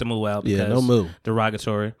Latto. Took the moo out because no moo.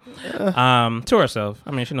 Derogatory. To herself.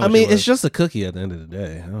 I mean, she knows. It's just a cookie at the end of the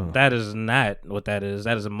day. Oh. That is not what that is.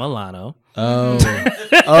 That is a Milano. Oh,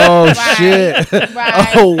 shit!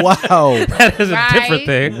 Right. Oh, wow! That is a different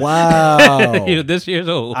thing. Wow! You're this year's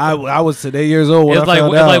old. I was today years old. When it's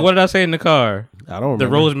like what did I say in the car? I don't remember.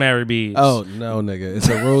 The rosemary beads. Oh no, nigga! It's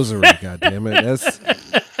a rosary. God damn it! It's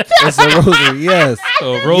a rosary. Yes.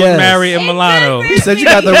 So rosemary and Milano. He said you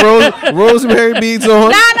got the rosemary beads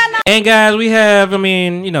on. No. And guys, we have. I'm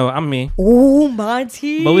me. Oh, my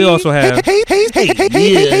teeth. But we also have.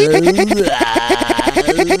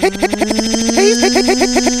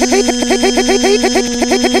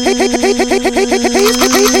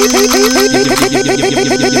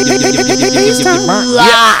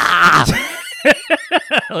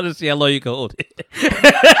 Let's see how low you can hold it.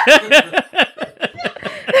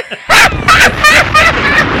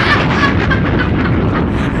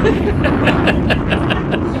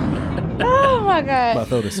 Oh my god! My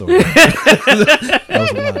throat is sore. That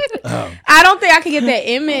was a lot. I don't think I can get that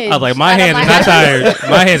image. I was like, my hands are not tired.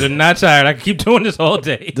 My hands are not tired. I can keep doing this all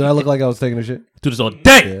day. Did I look like I was taking a shit? Do this all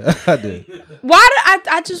day. Yeah, I did. Why did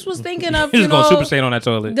I just was thinking of He's going Super Saiyan on that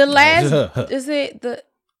toilet. The last is it the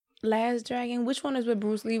Last Dragon? Which one is with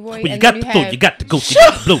Bruce Leroy? Well, you got to go. You got to go. You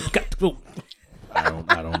got to go. You got to go. I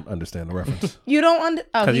don't understand the reference. You don't understand?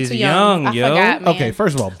 Oh, because he's young, I forgot, man. Okay,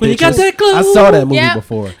 first of all, when you got that glue, I saw that movie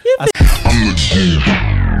before.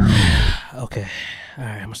 Okay, all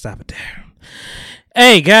right, I'm gonna stop it there.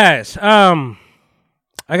 Hey guys, I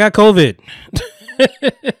got COVID.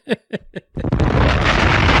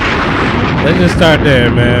 Let's just start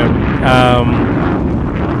there, man.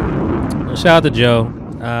 Shout out to Joe.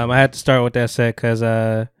 I had to start with that set because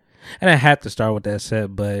I didn't have to start with that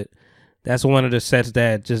set, but that's one of the sets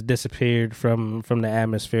that just disappeared from the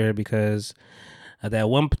atmosphere because of that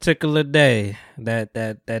one particular day, that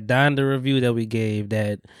Donda review that we gave.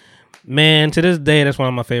 That, man, to this day, that's one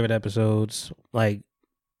of my favorite episodes. Like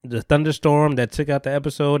the thunderstorm that took out the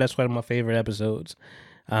episode, that's one of my favorite episodes.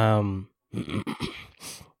 Healing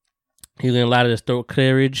a lot of this throat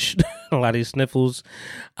clearage, a lot of these sniffles.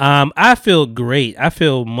 I feel great. I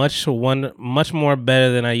feel much more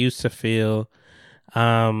better than I used to feel.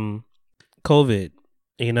 COVID,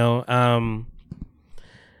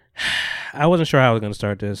 I wasn't sure how I was going to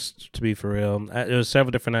start this, to be for real. There was several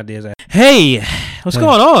different ideas. Hey, what's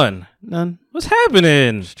going on? None. What's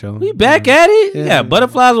happening? We back at it? Yeah. You got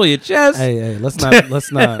butterflies on your chest. Hey, let's not.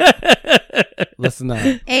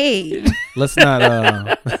 Hey. Let's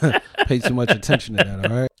not pay too much attention to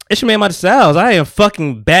that, all right? It's your man, Monty Styles. I am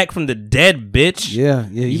fucking back from the dead, bitch. Yeah.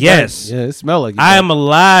 Yes. Back. Yeah, it smells like I am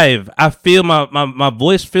alive. I feel my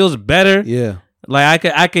voice feels better. Yeah. Like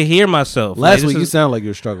I could hear myself. Last week you sound like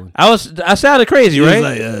you're struggling. I sounded crazy, right?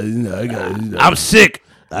 Like, I'm sick.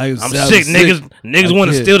 I'm sick. Niggas want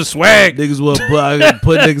to steal the swag. Niggas want to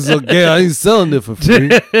put niggas on game. I ain't selling it for free.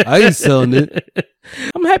 I ain't selling it.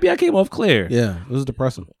 I'm happy I came off clear. Yeah, it was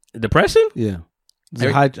depressing. Depressing? Yeah.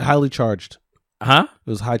 It was highly charged. Huh? It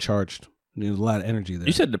was high charged. There was a lot of energy there.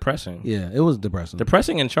 You said depressing. Yeah, it was depressing.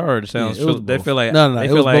 Depressing and charged sounds. Yeah, they feel like no.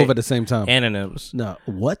 It was both at the same time. Anonyms. No,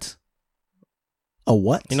 what? A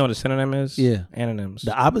what? You know what a synonym is? Yeah, anonyms.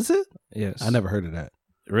 The opposite? Yes. I never heard of that.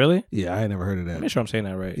 Really? Yeah, I ain't never heard of that. Make sure I'm saying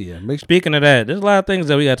that right. Yeah. Speaking of that, there's a lot of things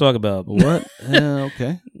that we got to talk about. What?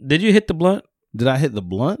 Okay. Did you hit the blunt? Did I hit the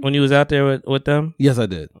blunt when you was out there with them? Yes, I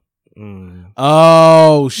did.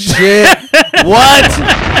 Oh shit! What?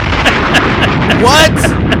 What?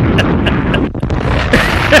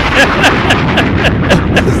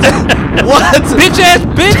 What? Bitch ass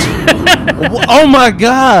bitch! Oh my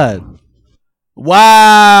god!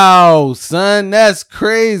 Wow, son, that's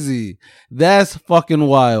crazy. That's fucking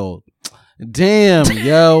wild. Damn,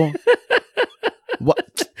 yo.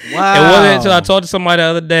 What? Wow. It wasn't until I talked to somebody the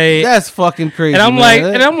other day. That's fucking crazy. And I'm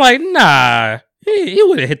like, nah, he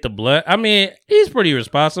would have hit the blunt. I mean, he's pretty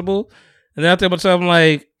responsible. And then I think about something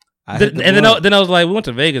like, then I was like, we went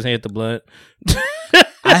to Vegas and hit the blunt.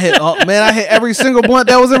 I hit every single blunt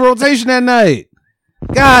that was in rotation that night.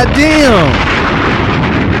 God damn.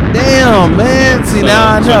 Damn, man. See,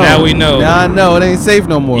 now I know. So now we know. Now I know. It ain't safe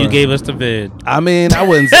no more. You gave us the vid. I mean, I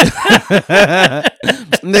wouldn't say.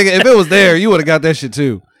 Nigga, if it was there, you would have got that shit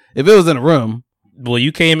too. If it was in a room. Well,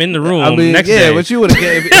 you came in the room next day. Yeah, but you would have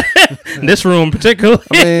gave it. This room particularly.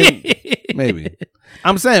 I mean, maybe.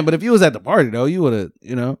 I'm saying, but if you was at the party, though, you would have,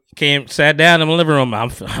 sat down in the living room. I'm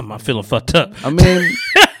feeling fucked up. I mean,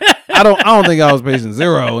 I don't think I was patient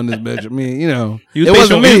 0 in this bitch. I mean, it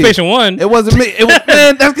wasn't me. You was patient 1. It wasn't me. It was,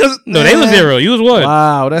 man, that's because they was 0. You was 1.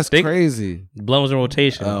 Wow, that's crazy. The blunt was in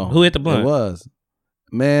rotation. Oh, who hit the blunt? It was.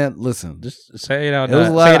 Man, listen. Just say it out loud. It was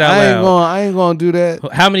a lot. Say it out loud. I ain't gonna do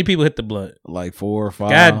that. How many people hit the blunt? Like 4 or 5.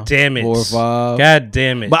 God damn it. 4 or 5. God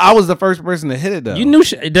damn it. But I was the first person to hit it though. You knew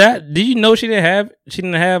did you know she didn't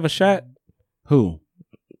have a shot? Who?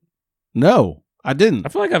 No, I didn't. I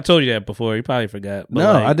feel like I've told you that before. You probably forgot. But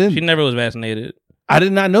no, I didn't. She never was vaccinated. I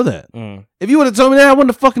did not know that. If you would have told me that, I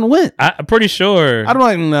wouldn't have fucking went. I'm pretty sure. I'm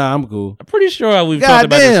like, nah, I'm cool. I'm pretty sure we've talked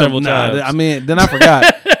about this several times. I mean, then I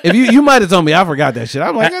forgot. If you might have told me, I forgot that shit.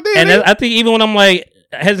 I'm like, and I think even when I'm like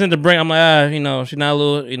hesitant to bring, I'm like, she's not a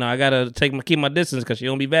little, I gotta keep my distance because she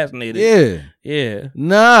don't be vaccinated. Yeah.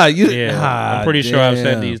 Nah, I'm pretty sure I've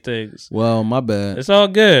said these things. Well, my bad. It's all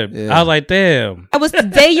good. Yeah. I was like, damn. I was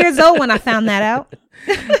today years old when I found that out.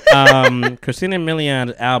 Christina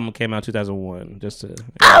Milian's album came out in 2001. Just to,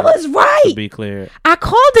 I was right. To be clear, I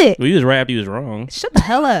called it. Well, you was right after you was wrong. Shut the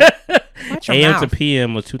hell up. AM to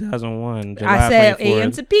PM was 2001. July I said 24th.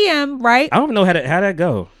 AM to PM, right? I don't even know how that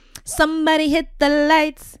go. Somebody hit the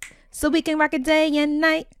lights so we can rock it day and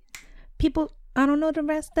night. People, I don't know the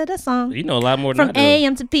rest of the song. You know a lot more than from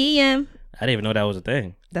AM to PM. I didn't even know that was a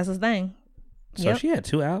thing. That's a thing. So she had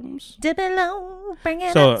 2 albums. Dipping low, bring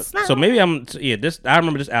it so up slow. So maybe I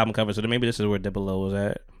remember this album cover. So maybe this is where Dippin' Low was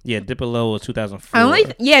at. Yeah, Dippin' Low was 2004.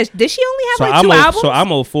 Did she only have 2 albums? So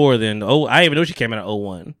I'm 04 then. Oh, I didn't even know she came out in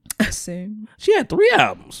 01. She had 3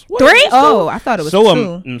 albums. What? 3? Oh, I thought it was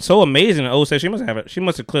 2. So amazing. Oh, so she must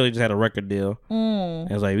have clearly just had a record deal. And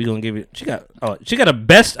it was like, we gonna give it. She got a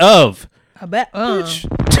best of. I bet. I'm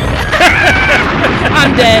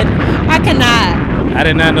dead. I cannot. I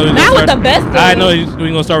did not know. That was the best thing. I know we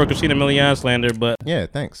gonna start with Christina Milian slander, but yeah,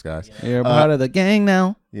 thanks guys. You're part of the gang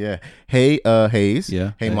now. Yeah. Hey, Hayes.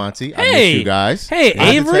 Yeah. Hey, Monty. Hey. I miss you guys. Hey,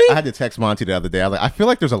 Avery. I had to text Monty the other day. I feel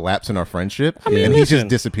like there's a lapse in our friendship, and he just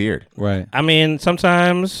disappeared. Right. I mean,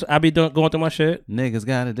 sometimes I be going through my shit. Niggas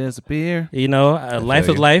gotta disappear. Life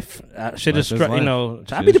is life. Shit is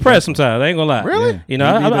I be depressed sometimes. I ain't gonna lie. Really?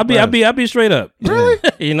 I be straight up. Really?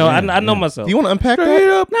 I know myself. Do you want to unpack straight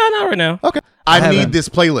that? Up? No, not right now. Okay. I need this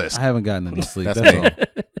playlist. I haven't gotten any sleep. That's all.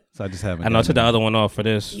 So I just haven't. I know I took the other one off for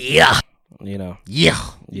this. Yeah. Yeah.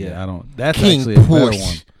 Yeah, I don't. That's King actually a better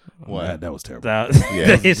one. What? That was terrible.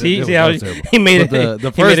 He made it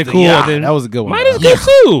cool. That was a good one. Mine is good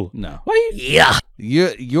too. No. Why you?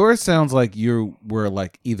 Yours sounds like you were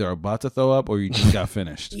like either about to throw up or you just got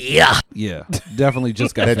finished. Yeah. Definitely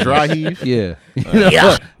just got that finished. dry heave. Yeah.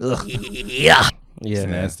 Yeah. It's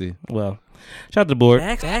nasty. Well, shout out to the board.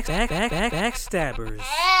 Backstabbers.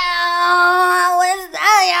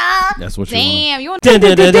 That's what you Damn, want. you want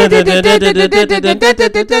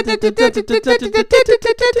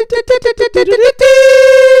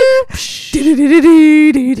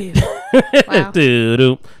Wow.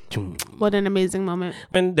 What an amazing moment.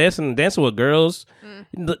 And dancing with girls.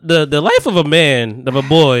 The life of a man, of a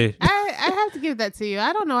boy. I have to give that to you.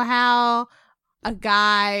 I don't know how a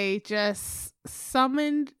guy just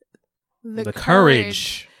summoned the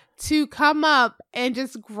courage to come up and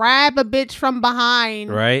just grab a bitch from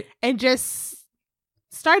behind, right? And just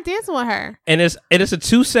start dancing with her. And it's a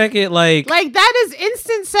 2-second like that is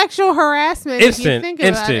instant sexual harassment.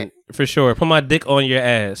 Instant for sure. Put my dick on your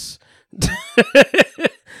ass.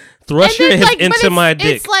 Thrust your hip into my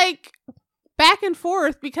dick. It's like back and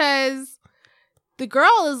forth because the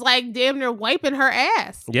girl is like damn near wiping her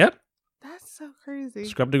ass. Yep. That's so crazy.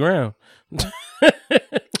 Scrub the ground.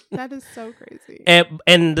 That is so crazy.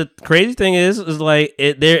 And the crazy thing is like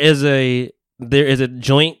there is a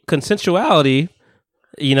joint consensuality,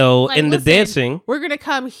 like, in the dancing. We're gonna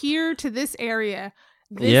come here to this area.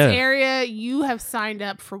 This area, you have signed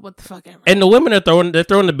up for what the fuck ever. And the women are throwing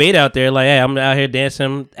the bait out there, like, hey, I'm out here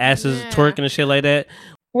dancing, asses twerking and shit like that.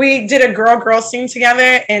 We did a girl scene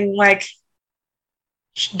together, and like,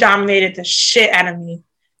 she dominated the shit out of me.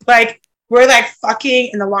 Like, we're like fucking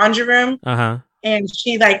in the laundry room, and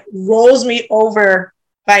she like rolls me over,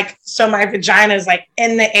 like, so my vagina is like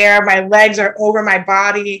in the air, my legs are over my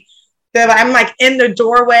body. I'm like in the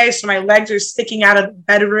doorway, so my legs are sticking out of the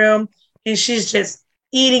bedroom, and she's just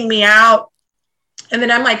eating me out. And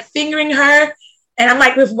then I'm like fingering her, and I'm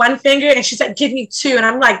like with one finger, and she's like, give me two. And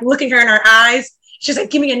I'm like looking her in her eyes. She's like,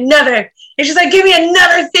 give me another. And she's like, give me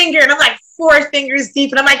another finger. And I'm like 4 fingers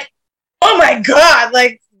deep. And I'm like, oh my God,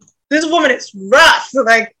 like this woman is rough. So,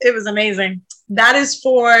 like, it was amazing. That is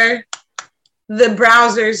for the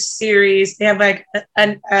Browsers series. They have like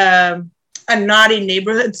a naughty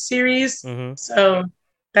neighborhood series. So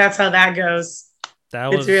that's how that goes.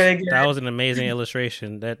 It's really good. That was an amazing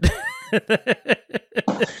illustration. That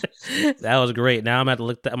was great. Now I'm gonna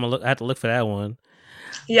have to look for that one.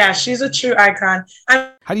 Yeah, she's a true icon.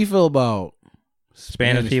 How do you feel about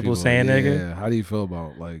Spanish people saying nigga? Yeah. How do you feel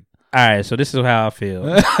about like? All right, so this is how I feel.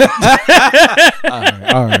 All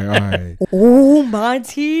right. Oh,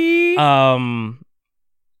 Monty.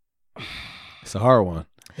 It's a hard one.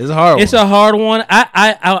 It's a hard one.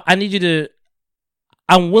 I need you to.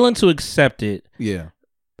 I'm willing to accept it. Yeah.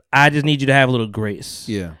 I just need you to have a little grace.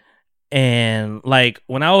 Yeah. And like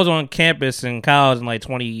when I was on campus in college in like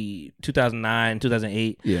 2009,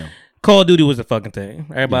 2008, Call of Duty was the fucking thing.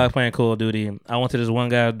 Everybody was playing Call of Duty. I went to this one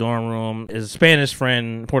guy's dorm room. His Spanish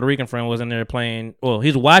friend, Puerto Rican friend, was in there playing. Well,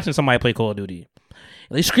 he's watching somebody play Call of Duty.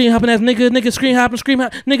 They scream hopping as nigga, scream hop,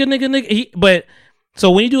 nigga. But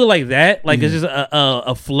so when you do it like that, like it's just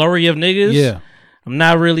a flurry of niggas. Yeah. I'm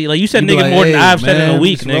not really like you said nigga like, more than I've said in a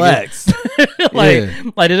week, nigga. Relax.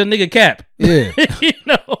 like there's a nigga cap. Yeah. You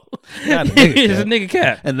know. It's a nigga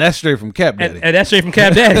cap. And that's straight from Cap Daddy. And that's straight from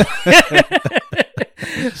Cap Daddy.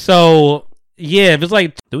 So yeah, if it's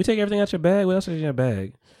like, do we take everything out your bag? What else is in your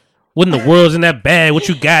bag? What in the world's in that bag? What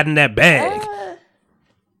you got in that bag?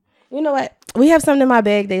 You know what? We have something in my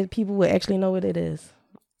bag that people would actually know what it is.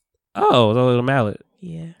 Oh, it's a little mallet.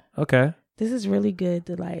 Yeah. Okay. This is really good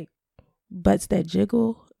to like butts that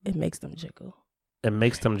jiggle. It makes them jiggle. It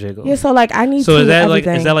makes them jiggle. Yeah, so like I need so to is that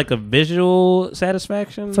everything. Like is that like a visual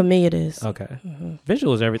satisfaction? For me it is. Okay.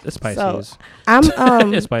 Visual is everything. It's Pisces. So I'm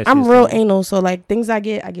it's Pisces I'm real anal, so like things I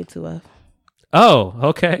get 2 of. Oh,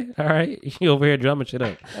 okay. All right. You over here drumming shit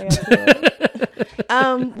up.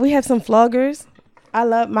 We have some floggers.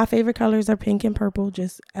 My favorite colors are pink and purple,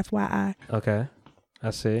 just FYI. Okay.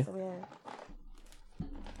 I see.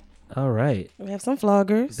 All right. We have some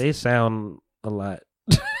floggers. They sound a lot.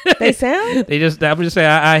 They sound? I'm just saying,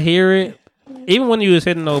 I hear it. Even when you was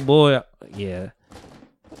hitting old boy, yeah.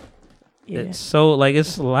 It's so, like,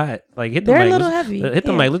 it's a lot. Like, hit the They're mic. a little heavy. Hit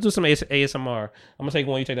the mic. Let's do some ASMR. I'm going to take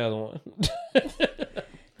one, you take the other one.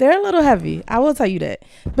 They're a little heavy. I will tell you that.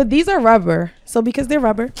 But these are rubber. So because they're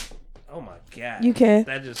rubber. Oh, my God. You can.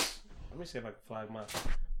 Let me see if I can flag my.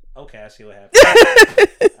 Okay, I see what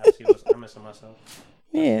happened. I'm missing myself.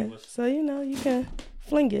 Yeah. So, you can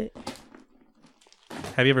fling it.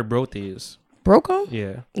 Have you ever broke these? Broke them?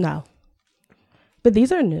 Yeah. No. But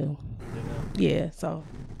these are new. Yeah, so.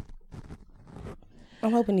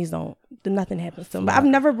 I'm hoping nothing happens to him. But I've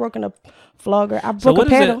never broken a flogger. I broke a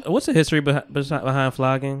paddle. What's the history behind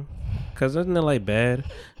flogging? Because isn't it like bad?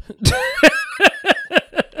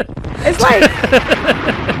 It's like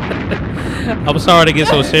I'm sorry to get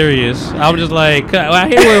so serious. I'm just like, when I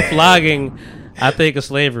hear the word flogging, I think of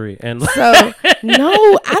slavery. And so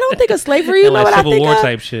no, I don't think of slavery. You know like what Civil I think War of?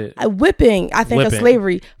 Type shit. Whipping, I think of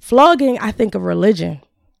slavery. Flogging, I think of religion.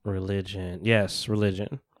 Religion, yes,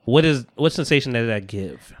 religion. What sensation does that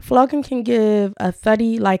give? Flogging can give a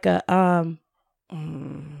thuddy, like a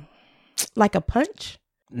punch.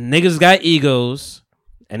 Niggas got egos,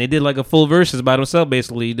 and they did like a full verses by themselves.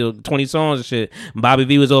 Basically, he did 20 songs and shit. Bobby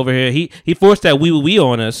V was over here. He forced that we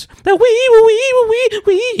on us. That we.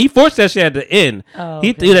 He forced that shit at the end. Oh,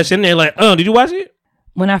 he threw that shit in there like, did you watch it?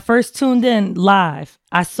 When I first tuned in live,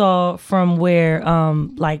 I saw from where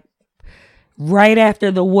like right after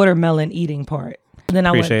the watermelon eating part. Then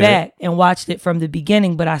I went back and watched it from the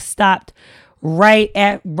beginning, but I stopped right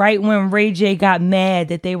when Ray J got mad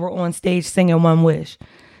that they were on stage singing One Wish.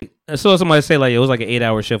 I saw somebody say like it was like an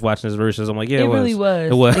 8-hour shift watching his verses. I'm like, yeah, it was. Really was.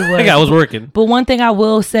 It was. Like I was working. But one thing I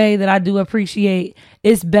will say that I do appreciate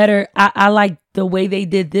is better. I like the way they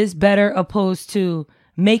did this better opposed to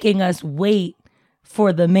making us wait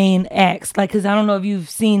for the main acts. Like, because I don't know if you've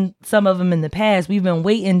seen some of them in the past. We've been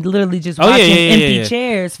waiting, literally just watching empty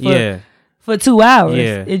chairs for 2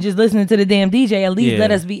 hours and just listening to the damn DJ. At least let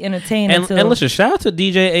us be entertained. And listen, shout out to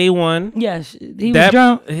DJ A1. Yes, he was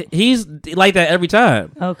drunk. He's like that every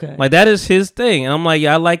time. Okay, like that is his thing. And I'm like,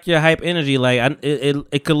 I like your hype energy. Like,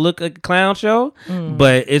 it could look like a clown show,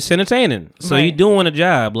 but it's entertaining. So you doing a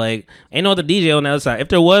job. Like, ain't no other DJ on the other side. If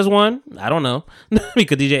there was one, I don't know,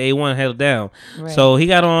 because DJ A1 held it down. Right. So he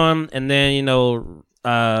got on, and then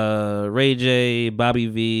Ray J, Bobby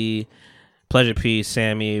V, Pleasure P,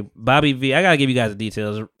 Sammy, Bobby V. I gotta give you guys the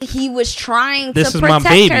details. He was trying to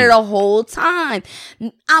protect her the whole time.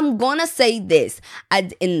 I'm gonna say this,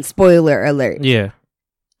 in spoiler alert. Yeah,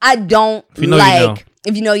 I don't like.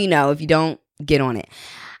 If you know, you know. If you don't, get on it.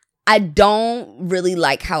 I don't really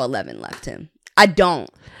like how 11 left him. I don't.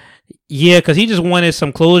 Yeah, because he just wanted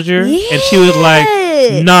some closure, and she was like,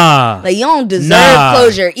 "Nah, like you don't deserve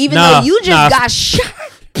closure, even though you just got shot.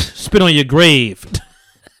 Spit on your grave."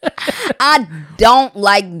 I don't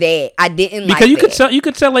like that. I didn't because you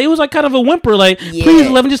could tell like it was like kind of a whimper, like please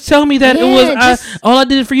 11, just tell me that it was all I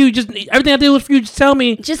did for you. Just everything I did was for you. Just tell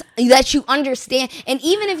me, just that you understand. And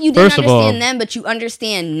even if you didn't understand then, but you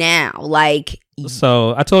understand now, like.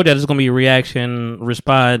 So I told you this is gonna be reaction,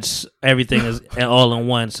 response, everything is all in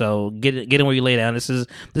one. So get in where you lay down. This is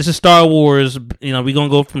Star Wars. We're gonna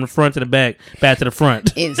go from the front to the back to the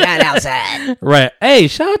front, inside, outside. Right. Hey,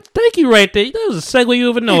 thank you right there. That was a segue you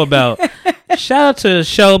even know about. Shout out to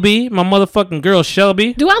Shelby, my motherfucking girl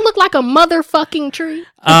Shelby. Do I look like a motherfucking tree?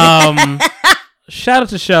 Shout out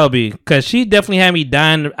to Shelby because she definitely had me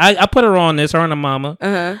dying. I put her on this, her and her mama.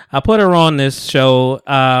 I put her on this show.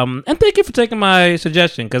 And thank you for taking my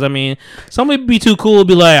suggestion because I mean, somebody be too cool,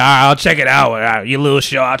 be like, I'll check it out. Your little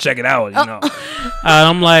show, I'll check it out.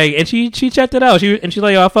 I'm like, and she checked it out. She's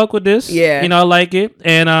like, I fuck with this. Yeah, I like it.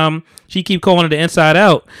 And she keep calling it the Inside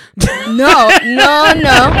Out. No.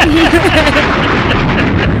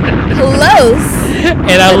 Close.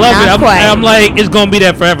 And I love it. I'm like, it's gonna be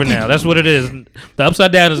that forever now. That's what it is. The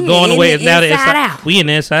upside down is going away. It's now the inside out. We in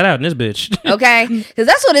the inside out in this bitch. Okay, because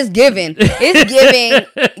that's what it's giving. It's giving.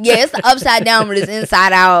 Yeah, it's the upside down, but it's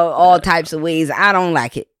inside out all types of ways. I don't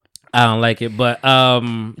like it. I don't like it, but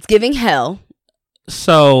it's giving hell.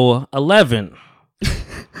 So 11.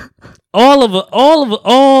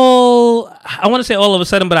 all. I want to say all of a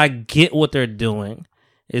sudden, but I get what they're doing.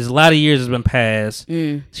 Is a lot of years has been passed.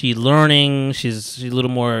 She's learning. She's a little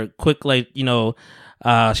more quick. Like she was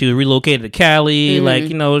relocated to Cali. Like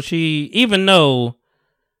she even though,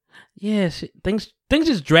 things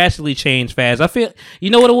just drastically changed fast. I feel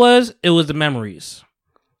what it was. It was the memories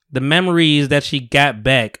that she got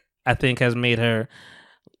back. I think has made her.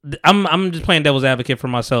 I'm just playing devil's advocate for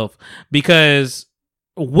myself because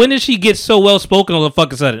when did she get so well spoken all of a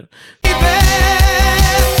fucking sudden?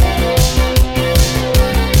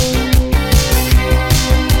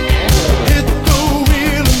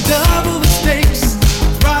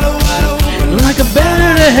 Like a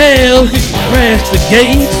banner to hell, crash the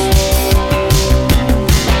gates.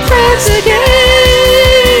 Crash the gates.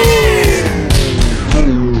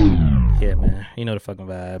 Yeah, man. You know the fucking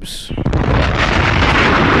vibes.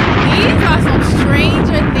 These are some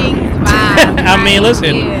Stranger Things vibes. I mean,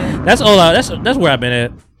 listen. That's all. That's where I've been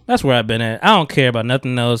at. That's where I've been at. I don't care about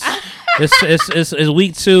nothing else. It's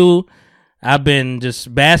week 2. I've been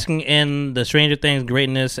just basking in the Stranger Things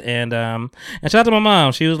greatness, and shout out to my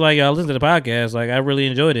mom. She was like, "Yo, listen to the podcast. Like, I really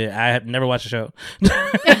enjoyed it. I have never watched the show."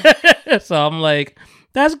 So I'm like,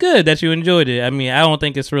 that's good that you enjoyed it. I mean, I don't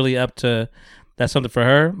think it's really up to that's something for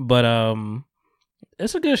her, but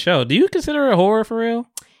it's a good show. Do you consider it horror for real?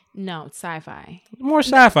 No, it's sci-fi. More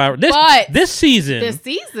sci-fi. This season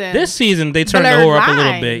they turned the horror up a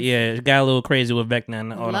little bit. Yeah, it got a little crazy with Vecna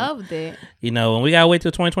and all. Loved it. You know, and we gotta wait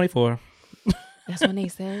till 2024. That's when they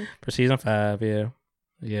said for season 5. Yeah.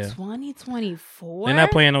 2024. They're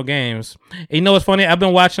not playing no games. And you know what's funny? I've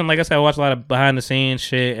been watching, like I said, I watch a lot of behind the scenes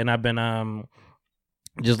shit, and I've been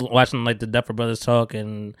just watching like the Duffer Brothers talk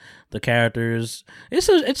and the characters.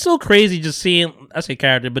 It's so crazy just seeing, I say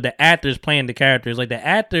character, but the actors playing the characters. Like the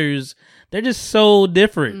actors, they're just so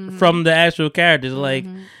different from the actual characters. Like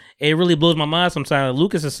it really blows my mind sometimes.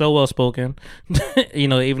 Lucas is so well spoken. You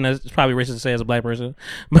know, even as it's probably racist to say as a black person,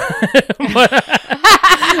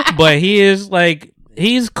 but he is like,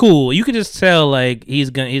 he's cool. You can just tell like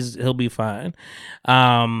he'll be fine.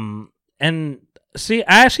 And see,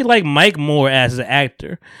 I actually like Mike more as an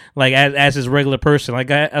actor, like as his regular person. Like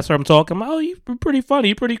that's what I'm talking about. Oh, you're pretty funny.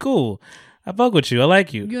 You're pretty cool. I fuck with you. I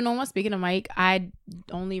like you. You know what? Speaking of Mike, I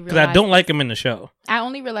only realized because I don't like him in the show. I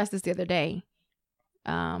only realized this the other day.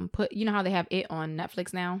 You know how they have it on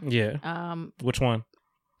Netflix now? Yeah. Which one?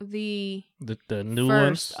 The new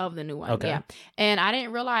first ones of the new one. Okay. Yeah. And I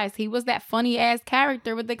didn't realize he was that funny ass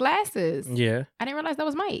character with the glasses. Yeah. I didn't realize that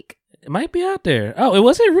was Mike. It might be out there. Oh, it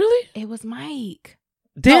was it really? It was Mike.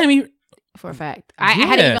 Damn, for a fact. I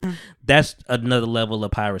had to even... That's another level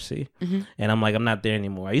of piracy, and I'm like, I'm not there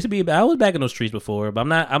anymore. I was back in those streets before, but I'm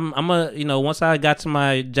not. I'm a, you know, once I got to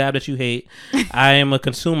my job that you hate, I am a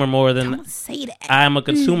consumer more than. Don't say that. I'm a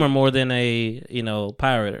consumer more than a, you know,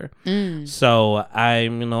 pirater. So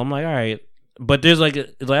I'm like, all right, but there's like,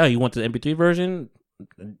 it's like, oh, you want the MP3 version?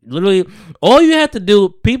 Literally, all you have to do,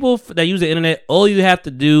 people that use the internet, all you have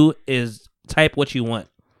to do is type what you want.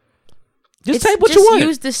 Just type what you want.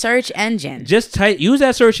 Use the search engine. Just use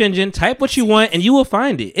that search engine, type what you want, and you will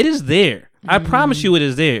find it. It is there. I promise you it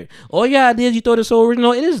is there. All your ideas you thought it's so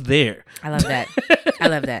original, it is there. I love that. I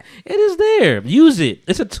love that. It is there. Use it.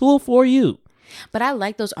 It's a tool for you. But I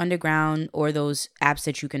like those underground or those apps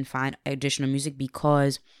that you can find additional music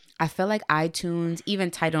because I feel like iTunes,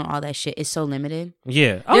 even Tidal and all that shit is so limited.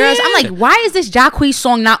 Yeah. I'm like, why is this Jacquees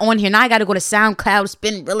song not on here? Now I got to go to SoundCloud,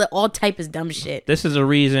 Spinrilla, all type of dumb shit. This is a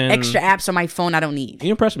reason. Extra apps on my phone I don't need.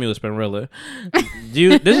 You impressed me with Spinrilla.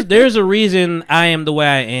 There's a reason I am the way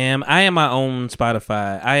I am. I am my own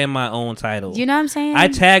Spotify. I am my own Tidal. You know what I'm saying? I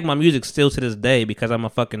tag my music still to this day because I'm a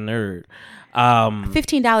fucking nerd.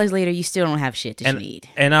 $15 later, you still don't have shit that you need.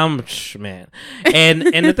 And I'm man. And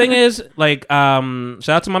the thing is, like, shout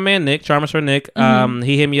out to my man Nick, Charmer Sir Nick.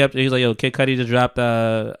 He hit me up. He's like, "Yo, Kid Cudi just dropped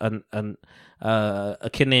a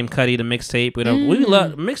Kid Named Cudi, the mixtape. We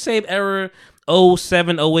love mixtape era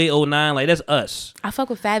 07, 08, 09. Like that's us. I fuck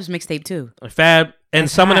with Fab's mixtape too. Fab. And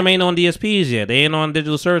that's some of them ain't on DSPs yet. They ain't on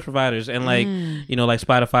digital service providers and like you know, like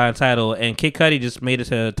Spotify and Tidal. And Kid Cudi just made it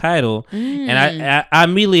to Tidal, and I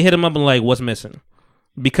immediately hit him up and like, what's missing?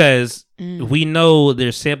 Because we know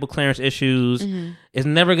there's sample clearance issues. It's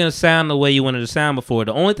never gonna sound the way you wanted to sound before.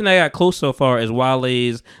 The only thing that got close so far is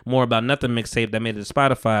Wale's More About Nothing mixtape that made it to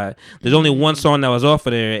Spotify. There's only one song that was off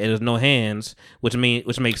of there. It was No Hands, which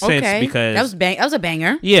makes sense because that was a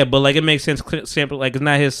banger. Yeah, but like it makes sense. Sample like it's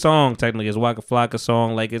not his song technically. It's Waka Flocka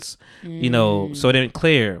song. Like it's you know, so it didn't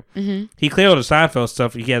clear. He cleared all the Seinfeld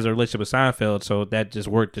stuff. He has a relationship with Seinfeld, so that just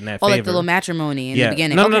worked in that favor. Like the little matrimony in the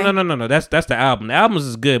beginning. No. That's the album. The album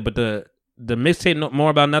is good, but the mixtape More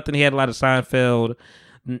About Nothing, he had a lot of Seinfeld.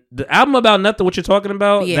 The album About Nothing, what you're talking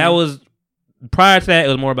about, that was prior to that. It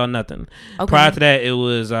was More About Nothing. Prior to that, it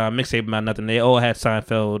was mixtape About Nothing. They all had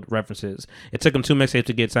Seinfeld references. It took him 2 mixtapes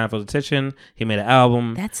to get Seinfeld's attention. He made an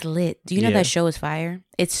album. That's lit. Do you know that show is fire?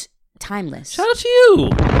 It's timeless. Shout out to you.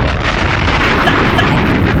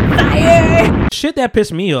 Fire. Shit that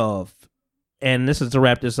pissed me off, and this is to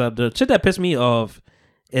wrap this up. The shit that pissed me off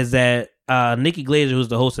is that Nikki Glazer, who's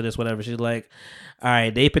the host of this, whatever, she's like, all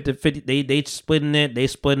right, they picked the 50, they splitting it,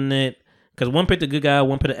 because one picked the good guy,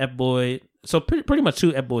 one picked the F-boy, so pretty much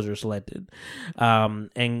 2 F-boys were selected,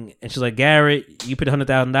 and she's like, Garrett, you picked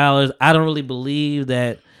 $100,000. I don't really believe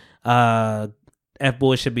that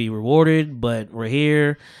F-boys should be rewarded, but we're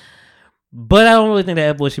here, but I don't really think that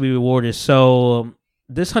F-boys should be rewarded, so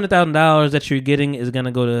this $100,000 that you're getting is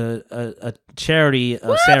gonna go to a charity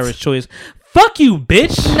of Sarah's choice. Fuck you,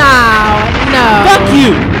 bitch. No. Fuck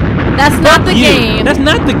you. That's not the game. That's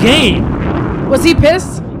not the game. Was he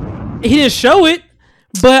pissed? He didn't show it,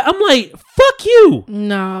 But I'm like, fuck you.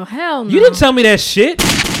 No, hell no. You didn't tell me that shit.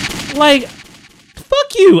 Like,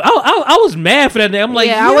 fuck you. I was mad for that day. I'm like,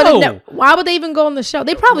 yo. Why would they even go on the show?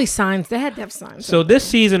 They probably signed. They had to have signed. So this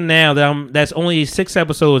season now, that's only 6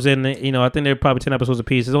 episodes in. You know, I think they're probably 10 episodes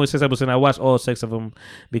apiece. There's only 6 episodes, and I watched all 6 of them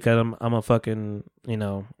because I'm a fucking, you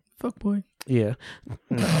know. Fuck boy. Yeah.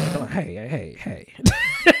 No, hey.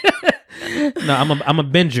 No, I'm a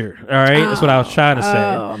binger. All right, that's what I was trying to say.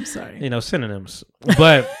 Oh, I'm sorry. You know, synonyms.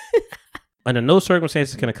 But under no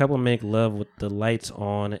circumstances can a couple make love with the lights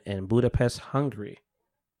on in Budapest, Hungary.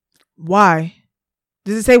 Why?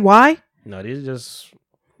 Does it say why? No, these are just.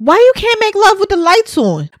 Why you can't make love with the lights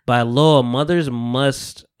on? By law, mothers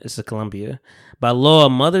must. It's a Colombia. By law,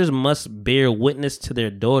 mothers must bear witness to their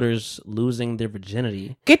daughters losing their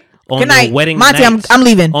virginity. On their wedding Monty, night. I'm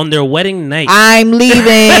leaving. On their wedding night. I'm leaving.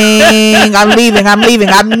 I'm leaving.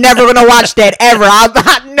 I'm never gonna watch that ever.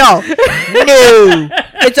 No.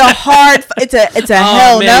 It's a hard. It's a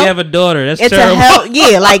hell man, no. You have a daughter. That's it's terrible. a hell.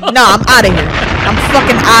 Yeah, like no. I'm out of here. I'm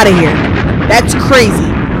fucking out of here. That's crazy.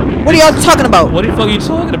 What are y'all talking about? What the fuck are you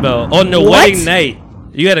talking about? On the wedding night,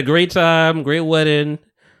 you had a great time, great wedding.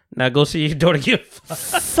 Now go see your daughter get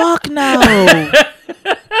fuck no.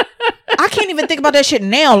 I can't even think about that shit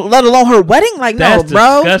now, let alone her wedding. Like, that's no,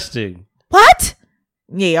 bro. Disgusting. What?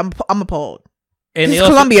 Yeah, I'm appalled. And it's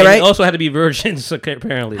Colombia, right? They also had to be virgins,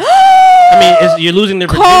 apparently. I mean, you're losing their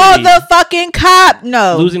virginity. Call the fucking cop.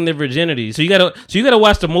 No, losing their virginity. So you gotta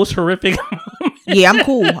watch the most horrific. Yeah, I'm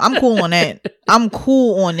cool. I'm cool on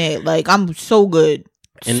that. Like, I'm so good.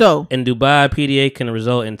 In Dubai, PDA can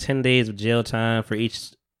result in 10 days of jail time for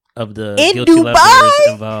each of the guilty lovers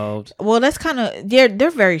involved. Well, that's kind of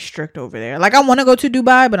they're very strict over there. Like, I want to go to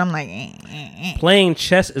Dubai, but I'm like, Playing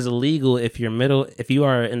chess is illegal if you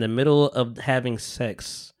are in the middle of having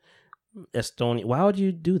sex. Estonia. Why would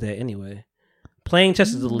you do that anyway? Playing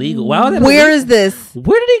chess is illegal. Where is this?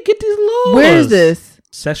 Where did they get these laws? Where is this?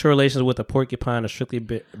 Sexual relations with a porcupine are strictly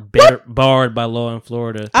barred by law in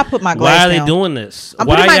Florida. I put my glass down. Why are they doing this? I'm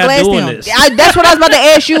putting my glass down. That's what I was about to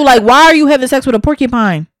ask you. Like, why are you having sex with a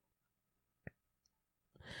porcupine?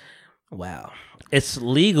 Wow. It's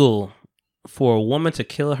legal for a woman to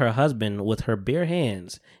kill her husband with her bare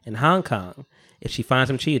hands in Hong Kong if she finds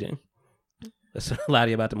him cheating. That's a lot of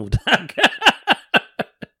you about to move to Hong Kong.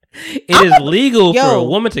 It is legal for a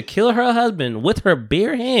woman to kill her husband with her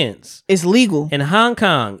bare hands. It's legal in Hong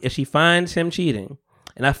Kong if she finds him cheating.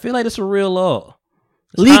 And I feel like it's a real law.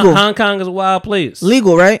 Legal. Hong Kong is a wild place.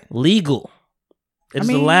 Legal, right? Legal. It's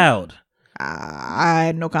allowed. I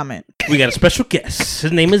had no comment. We got a special guest.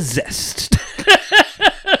 His name is Zest.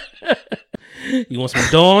 You want some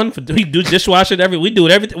Dawn? We do dishwashing we do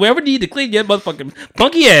it everything. Wherever you need to clean your motherfucking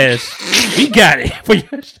funky ass, we got it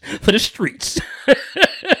for the streets.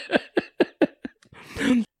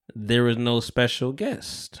 There is no special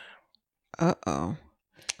guest. Uh-oh.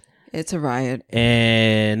 It's a riot.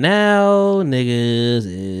 And now niggas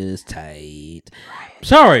is tight.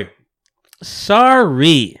 Sorry.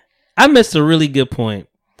 I missed a really good point.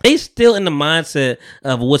 They still in the mindset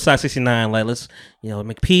of Woodstock 69. Like, let's,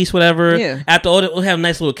 make peace, whatever. Yeah. After all that, we'll have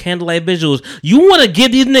nice little candlelight visuals. You want to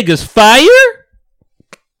give these niggas fire?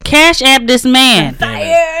 Cash app this man.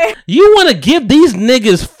 Fire. You want to give these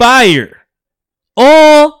niggas fire.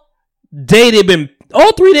 All 3 days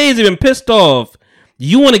they've been pissed off.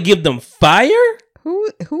 You want to give them fire?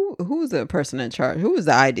 Who's the person in charge? Who was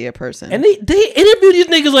the idea person? And they interview these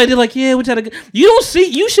niggas like, they're like, yeah, we tried to.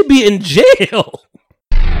 You should be in jail.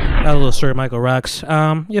 Got a little story, Michael Rocks.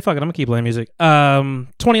 Yeah, fuck it. I'm gonna keep playing music.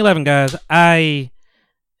 2011, guys. Where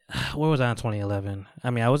was I in 2011? I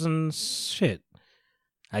mean, I was in shit.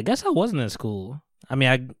 I guess I wasn't in school. I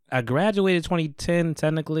mean, I graduated 2010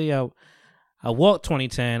 technically. I walked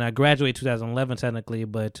 2010. I graduated 2011 technically,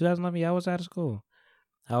 but 2011, yeah, I was out of school.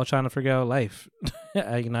 I was trying to figure out life.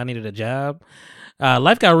 I needed a job.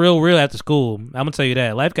 Life got real after school. I'm gonna tell you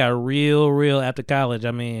that. Life got real after college.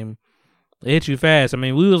 I mean, it hit you fast. I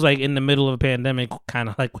mean, we was like in the middle of a pandemic, kind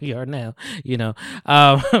of like we are now,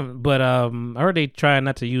 But I heard they try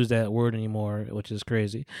not to use that word anymore, which is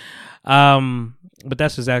crazy. But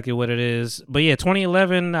that's exactly what it is. But yeah,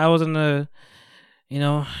 2011, I was in the,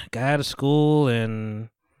 got out of school and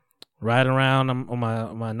riding around on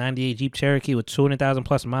my 98 Jeep Cherokee with 200,000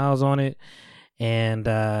 plus miles on it. And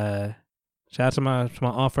shout out to my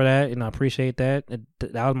aunt for that. I appreciate that.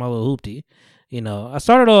 That was my little hoopty. I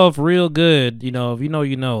started off real good, if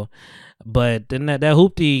you know. But then that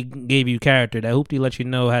hoopty gave you character. That hoopty let you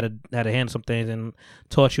know how to handle some things and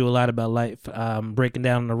taught you a lot about life. Breaking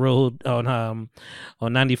down the road on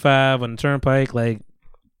 95 on the turnpike, like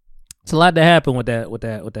it's a lot that happened with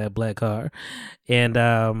that black car, and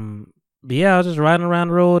but yeah, I was just riding around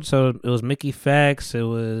the road. So it was Mickey Fax, it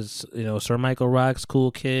was Sir Michael Rocks,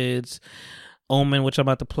 Cool Kids, Omen, which I'm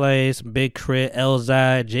about to play, some Big Crit,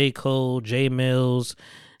 Elzai, J. Cole, J. Mills,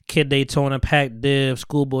 Kid Daytona, Pac Div,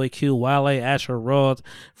 Schoolboy Q, Wale, Asher Roth,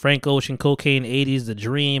 Frank Ocean, Cocaine 80s, The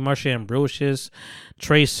Dream, Marsha Ambrosius,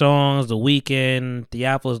 Trey Songz, The Weeknd,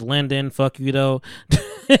 Theophilus Linden, Fuck You Though,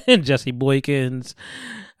 Jesse Boykins,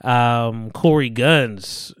 Corey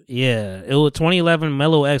Guns, yeah, it was 2011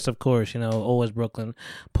 Mellow X, of course, Always Brooklyn,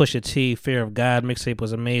 Pusha T, Fear of God mixtape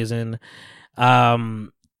was amazing.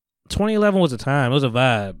 2011 was a time, it was a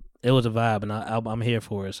vibe. It was a vibe, and I'm here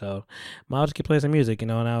for it. So I'll just keep playing some music,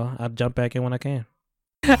 and I'll jump back in when I can.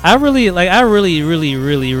 I really,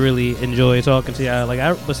 really enjoy talking to y'all.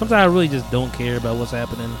 But sometimes I really just don't care about what's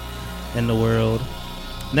happening in the world.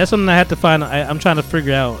 And that's something I have to find. I'm trying to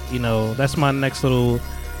figure out. That's my next little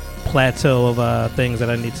plateau of things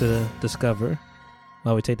that I need to discover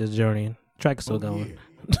while we take this journey. The track is still going.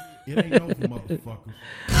 Yeah. It ain't over, motherfucker.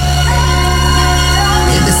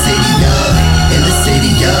 In the city of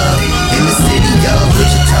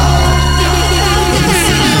Wichita.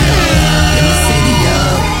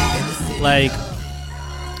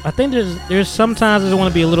 I think there's sometimes I want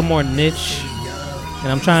to be a little more niche,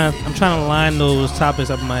 and I'm trying to line those topics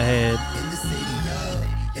up in my head,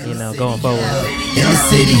 going forward. In the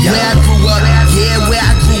city where I grew up, where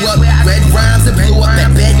I grew up, red rhymes and blew up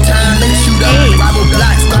at bedtime and shoot up, rival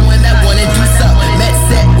blocks, throwing that one and do something. Met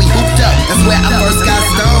set, we hooped up. That's where I first got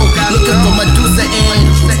stoned, looking for Medusa and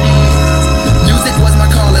music was my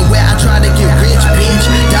calling. Where I tried to get rich, bitch.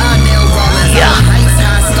 Darnell Rollins, Heights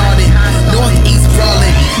how I started. Northeast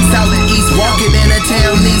brawling, southeast walking in a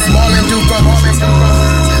town east Marlin do from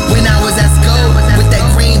when I was at school with that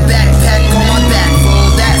green backpack on my back.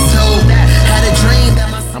 Full that's who had a dream that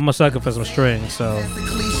my I'm a sucker for some strings, so.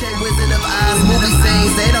 Cliche Wizard of Oz movie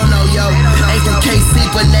scenes, they don't know yo. Ain't from KC,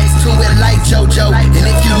 but next to it like JoJo. And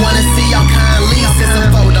if you wanna see y'all kindly, send some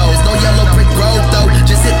photos. No yellow brick road though,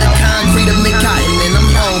 just hit the concrete of McCotton and I'm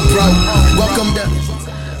home, bro. Welcome to.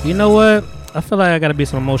 You know what? I feel like I gotta be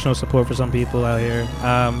some emotional support for some people out here.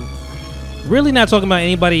 Really not talking about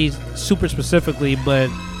anybody super specifically, but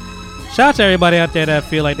shout out to everybody out there that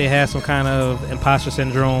feel like they have some kind of imposter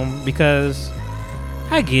syndrome, because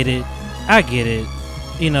I get it.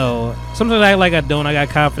 Sometimes I don't. I got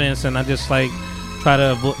confidence and I just try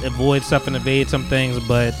to avoid stuff and evade some things,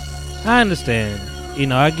 but I understand.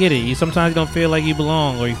 I get it. You sometimes don't feel like you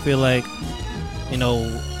belong, or you feel like,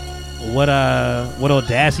 what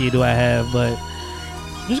audacity do I have? But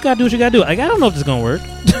you just gotta do what you gotta do. I don't know if this is gonna work.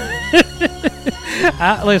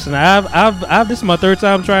 Listen, I've this is my third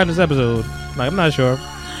time trying this episode. I'm not sure,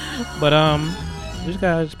 but you just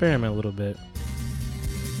gotta experiment a little bit.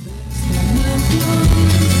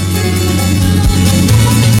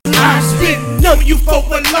 I've been knowing you for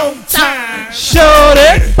a long time.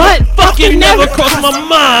 Shorty, but fucking never crossed my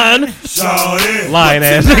mind. Shorty, lying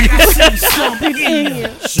ass nigga.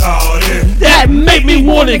 Shorty, that make me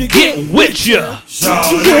wanna get with ya.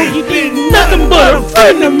 Shorty, you been nothing but a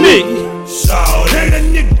friend to me. Shorty, that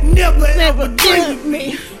nigga never dreamed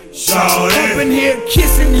me. Shorty, up in here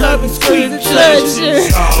kissing her and squeezing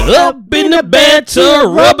pleasure. Up in the banter,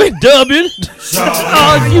 rubbing dubbing.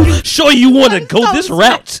 Are you sure you want to go this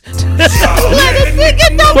route? Let a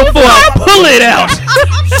nigga know before I pull it out.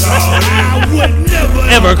 I would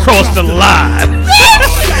never cross the line.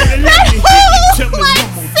 That whole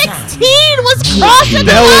 16 was crossing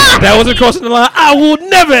the line. That wasn't crossing the line. I will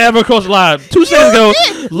never ever cross the line. 2 seconds ago,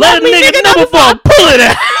 let a nigga know before I pull it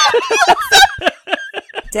out.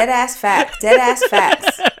 Dead ass facts. Dead ass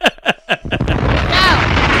facts.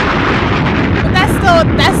 That's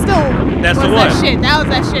the one. That was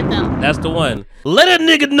that shit though. That's the one. Let a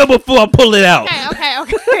nigga know before I pull it out. Okay.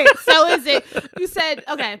 So is it? You said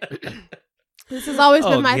okay. This has always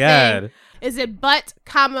been my thing. Is it but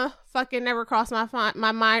comma fucking never crossed my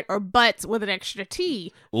mind, or but with an extra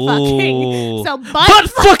T? Ooh. Fucking. So but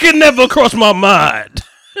fucking never crossed my mind.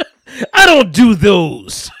 I don't do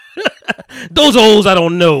those. Those holes I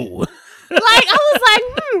don't know. I was like,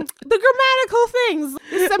 the grammatical things,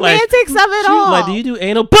 the semantics of it all. Like, do you do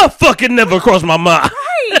anal? But fucking never crossed my mind.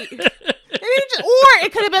 Right. Or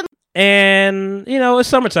it could have been. And it's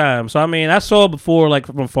summertime, so I saw it before,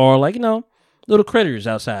 from far, little critters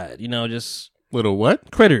outside. Just little what?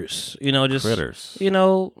 Critters. Just critters.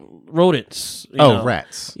 Rodents.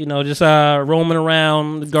 Rats. Just roaming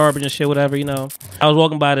around the garbage and shit, whatever. I was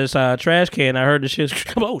walking by this trash can. I heard the shit.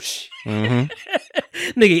 Oh shit.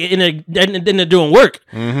 Mm-hmm. Nigga, in there doing work.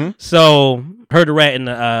 Mm-hmm. So heard the rat in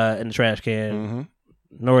the trash can. Mm-hmm.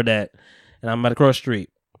 Ignore that. And I'm about to cross the street.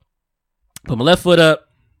 Put my left foot up.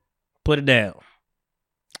 Put it down.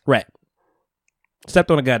 Rat. Stepped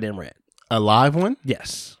on a goddamn rat. A live one?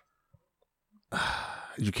 Yes.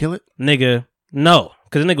 Did you kill it? Nigga, no.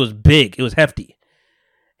 Because the nigga was big. It was hefty.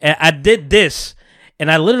 And I did this.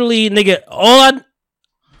 And I literally, nigga,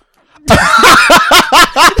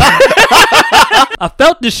 I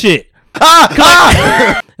felt this shit. If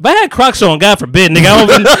I had Crocs on, God forbid, nigga, I'm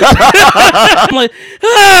like,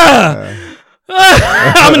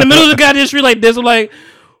 I'm in the middle of the goddamn street like this. I'm like,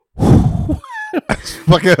 that's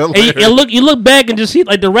fucking hilarious. And you look back and just see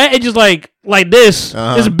like the rat is just like this.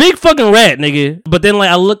 It's a big fucking rat, nigga. But then like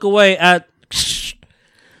I look away,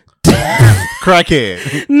 crackhead,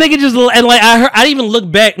 nigga, just and like I didn't even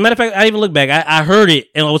look back. Matter of fact, I didn't even look back. I heard it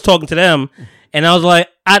and I was talking to them. And I was like,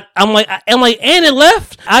 and it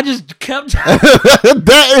left. I just kept.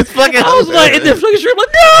 That is fucking. I was like, in the fucking street, I'm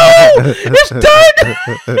like, no, it's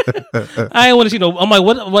done. I didn't want to see no. I'm like,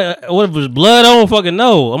 what if it was blood? I don't fucking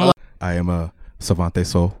know. I'm like, I am a Savante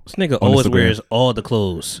Soul. This nigga always wears all the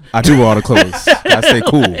clothes. I do wear all the clothes. I stay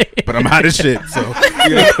cool, but I'm hot as shit. So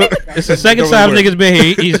you know, it's the second time niggas been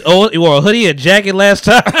here. He wore a hoodie, a jacket last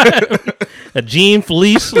time, a jean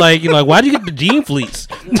fleece. Like, you know, why'd you get the jean fleece?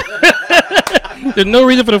 There's no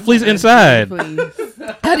reason for the fleece inside.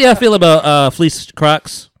 How do y'all feel about fleece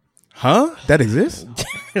Crocs? Huh? That exists?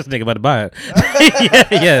 This nigga about to buy it.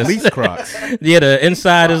 Yes. Fleece Crocs. Yeah, the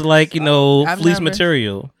inside is like, you know, fleece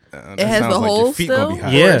material. It has the hole still.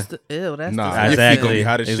 Yeah. Ew, that's exactly.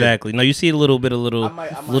 Exactly. No, you see a little bit of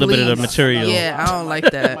the material. Yeah, I don't like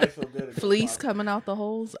that. Fleece coming out the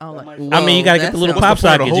holes. I don't like. Whoa, I mean, you gotta get the little pop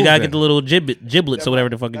sockets. You gotta get the little giblets or whatever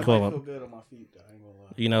the fuck you call them.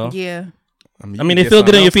 You know. Yeah. I mean, they feel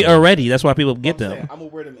good on your feet already. That's why people get them. I'm gonna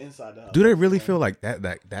wear them inside the house. Do they really feel like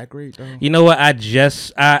that great though? You know what? I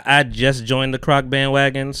just joined the Croc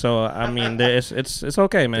bandwagon, so I mean, it's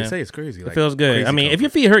okay, man. They say it's crazy. It feels good. I mean, if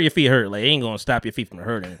your feet hurt, your feet hurt. Like, it ain't gonna stop your feet from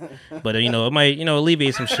hurting, but you know, it might, you know,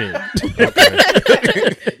 alleviate some shit.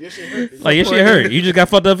 Like, your shit hurt. You just got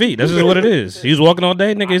fucked up feet. That's just what it is. You was walking all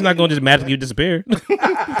day, nigga. It's not gonna just magically disappear.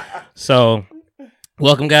 So,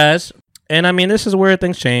 welcome, guys. And I mean, this is where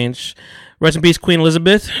things change. Rest in peace, Queen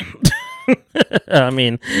Elizabeth. I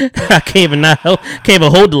mean, I can't even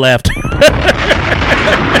hold the laughter.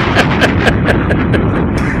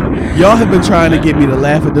 Y'all have been trying to get me to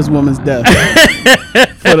laugh at this woman's death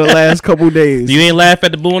for the last couple days. You ain't laugh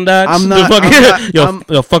at the Boondocks? I'm not.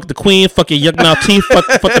 Yo, fuck the Queen, fuck your yuck mouth teeth, fuck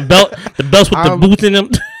the belt, the belts with the boots in them,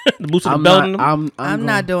 the boots with the belt in them. I'm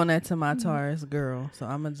not doing that to my Taurus girl, so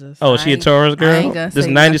I'ma just. Oh, she a Taurus girl? This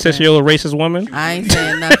 96-year-old racist woman? I ain't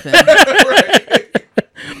saying nothing.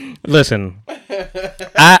 Listen,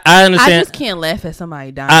 I understand. I just can't laugh at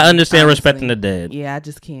somebody dying. I understand respecting the dead. Yeah, I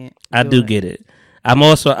just can't. I do get it. I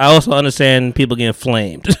also understand people getting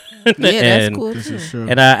flamed. Yeah, that's cool too.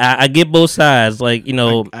 And I get both sides. Like, you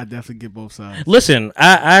know, I definitely get both sides. Listen,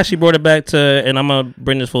 I actually brought it back to, and I'm gonna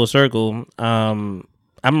bring this full circle. I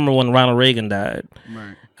remember when Ronald Reagan died.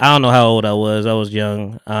 Right. I don't know how old I was. I was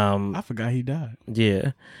young. I forgot he died.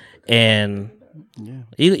 Yeah, and. Yeah,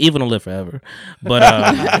 even don't live forever, but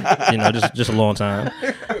you know, just a long time.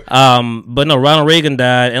 But no, Ronald Reagan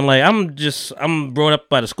died, and like I'm brought up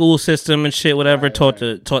by the school system and shit, whatever. Taught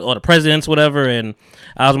all the presidents, whatever. And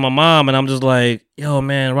I was with my mom, and I'm just like, yo,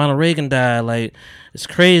 man, Ronald Reagan died. Like, it's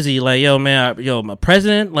crazy. Like, yo, man, my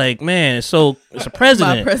president. Like, man, it's a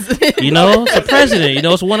president. My president. You know, it's a president. You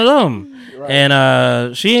know, it's one of them. Right.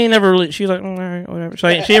 And she ain't never really. She's like, all right, whatever. So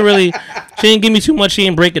she didn't give me too much. She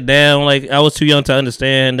didn't break it down. Like, I was too young to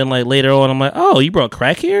understand. Then like later on, I'm like, oh, you brought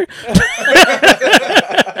crack here?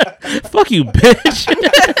 Fuck you, bitch.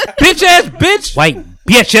 Bitch ass bitch. White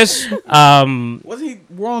bitches. Was he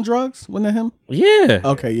war on drugs? Wasn't that him? Yeah.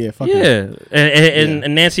 Okay, yeah. Fuck yeah.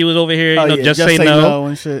 And Nancy was over here, you know, yeah, just say no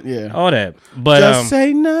and shit. Yeah. All that. But just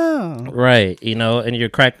say no. Right. You know, in your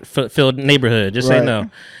crack filled neighborhood. Just say no.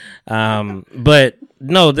 But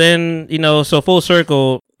no, then, you know, so full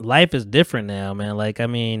circle, life is different now, man. Like, I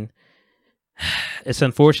mean, it's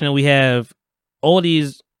unfortunate we have all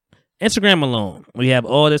these Instagram alone. We have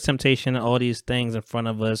all this temptation, all these things in front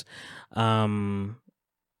of us,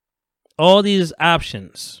 all these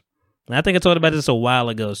options. And I think I talked about this a while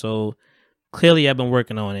ago, so clearly I've been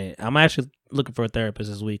working on it. I'm actually looking for a therapist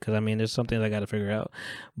this week because, I mean, there's something I got to figure out.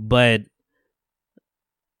 But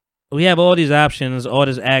we have all these options, all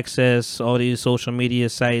this access, all these social media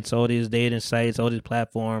sites, all these dating sites, all these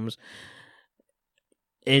platforms.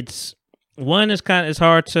 It's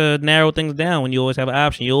hard to narrow things down when you always have an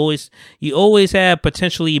option. You always have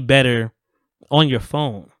potentially better on your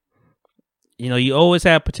phone. You know, you always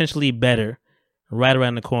have potentially better right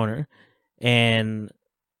around the corner, and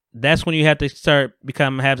that's when you have to start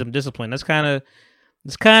have some discipline. It's kind of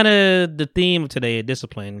the theme of today: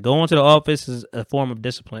 discipline. Going to the office is a form of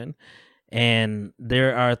discipline, and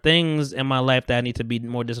there are things in my life that I need to be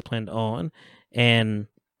more disciplined on, and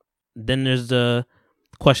then there's the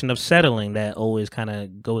question of settling that always kind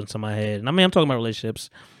of goes into my head. And I mean, I'm talking about relationships.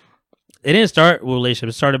 It didn't start with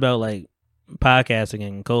relationships. It started about like podcasting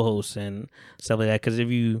and co-hosts and stuff like that. Because if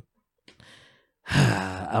you,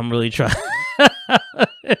 I'm really trying.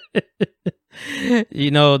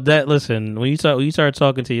 You know that. Listen, when you start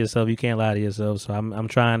talking to yourself, you can't lie to yourself. So I'm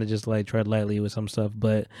trying to just like tread lightly with some stuff.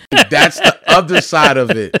 But that's the other side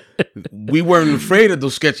of it. We weren't afraid of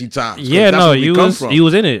those sketchy times. Yeah, no, you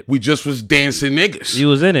was in it. We just was dancing niggas. You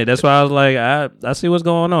was in it. That's why I was like, I see what's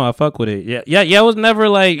going on. I fuck with it. Yeah. I was never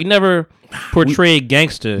like, you never portrayed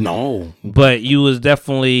gangster. No, but you was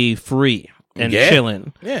definitely free and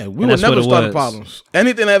chilling. Yeah, we would never start problems.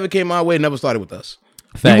 Anything that ever came our way never started with us.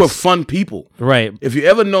 Facts. We were fun people, right? If you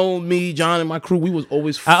ever know me, John, and my crew, we was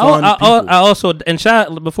always fun people. I also, and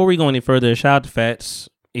before we go any further, shout out to Fats.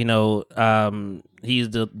 You know, he's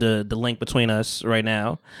the link between us right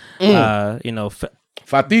now. You know,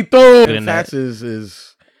 Fatito. Fats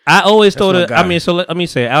is. I always thought it. I mean, so let me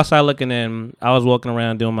say, outside looking in, I was walking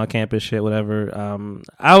around doing my campus shit, whatever.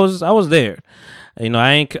 I was there. You know,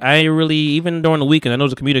 I ain't really, even during the weekend. I know it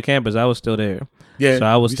was a commuter campus. I was still there. Yeah, so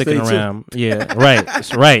I was sticking around. Too. Yeah, right.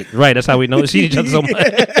 That's how we know see each other so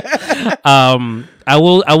much. I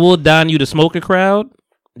will don you the smoker crowd.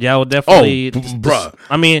 Yeah, I will definitely. Bruh.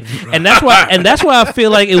 I mean, and that's why I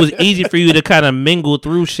feel like it was easy for you to kind of mingle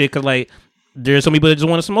through shit, because like there's some people that just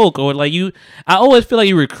want to smoke, or like you. I always feel like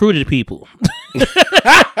you recruited people.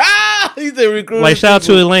 He's a recruiter. Like shout out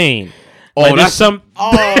to Elaine. Oh, like, that's some.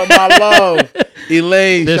 Oh, my love,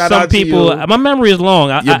 Elaine. There's shout some out people. To you. My memory is long.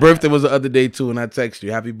 Your birthday was the other day too, and I text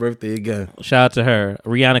you, "Happy birthday again." Shout out to her,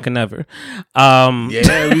 Rihanna can never. Yeah,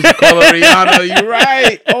 we used to call her Rihanna. You're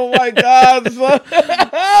right. Oh my God.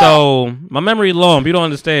 So my memory is long. You don't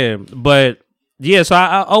understand, but yeah. So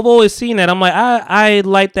I've always seen that. I'm like, I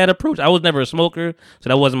like that approach. I was never a smoker, so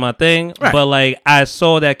that wasn't my thing. Right. But like, I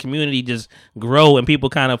saw that community just grow and people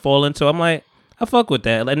kind of fall into. I'm like, I fuck with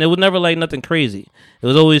that, and it was never like nothing crazy. It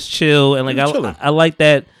was always chill, and like I like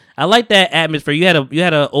that. I like that atmosphere. You had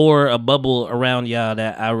a bubble around y'all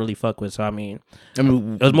that I really fuck with. So I mean it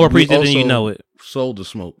was more appreciated than you know it. Sold the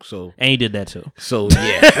smoke, so and you did that too. So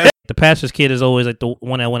yeah, the pastor's kid is always like the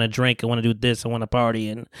one that want to drink and want to do this and want to party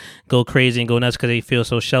and go crazy and go nuts because they feel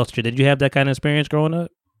so sheltered. Did you have that kind of experience growing up?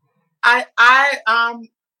 I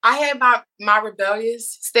had my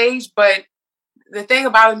rebellious stage, but the thing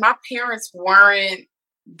about it, my parents weren't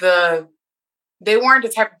the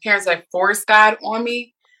type of parents that forced God on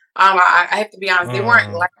me. I have to be honest, they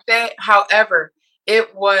weren't like that. However,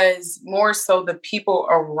 it was more so the people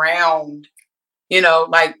around, you know,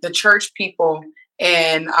 like the church people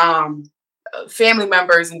and family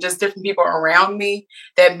members and just different people around me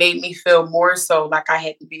that made me feel more so like I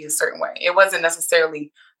had to be a certain way. It wasn't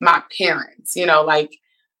necessarily my parents, you know, like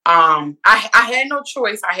I had no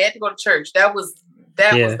choice. I had to go to church. That was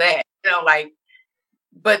that, you know, like,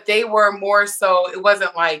 but they were more so, it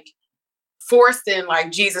wasn't like forced in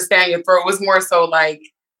like Jesus down your throat. It was more so like,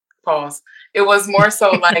 pause. It was more so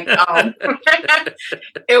like,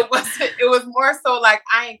 it was more so like,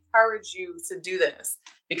 I encourage you to do this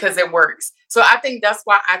because it works. So I think that's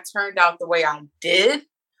why I turned out the way I did,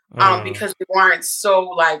 because we weren't so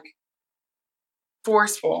like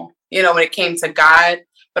forceful, you know, when it came to God.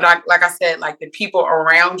 But like I said, like the people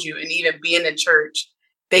around you and even being in church,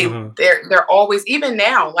 they're always, even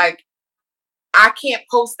now, like I can't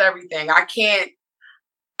post everything. I can't,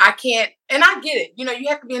 and I get it. You know, you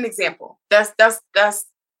have to be an example. That's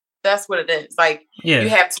what it is. Like you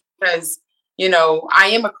have to, because, you know, I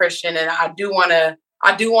am a Christian and I do want to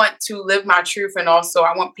live my truth. And also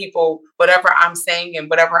I want people, whatever I'm saying and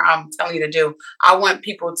whatever I'm telling you to do, I want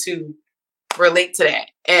people to relate to that.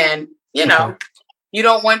 And, you know, you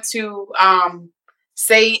don't want to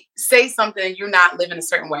say something you're not living a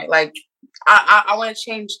certain way. Like I want to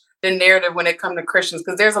change the narrative when it comes to Christians,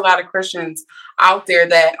 because there's a lot of Christians out there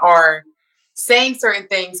that are saying certain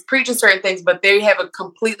things, preaching certain things, but they have a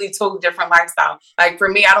completely totally different lifestyle. Like for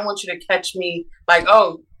me, I don't want you to catch me like,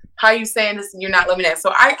 oh, how are you saying this and you're not living that?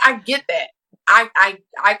 So I get that.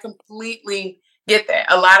 I completely get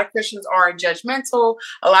that. A lot of Christians are judgmental.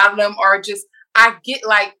 A lot of them are just, I get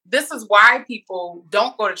like, this is why people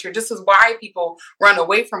don't go to church. This is why people run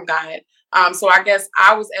away from God. So I guess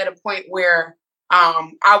I was at a point where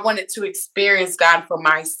I wanted to experience God for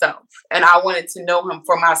myself, and I wanted to know him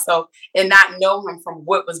for myself and not know him from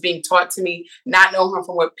what was being taught to me, not know him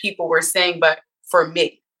from what people were saying, but for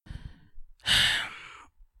me.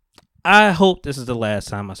 I hope this is the last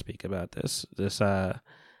time I speak about this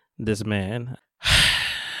man.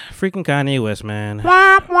 Freaking Kanye West, man.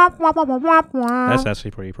 That's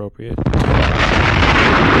actually pretty appropriate.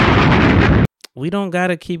 We don't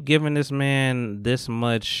gotta keep giving this man this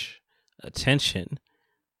much attention.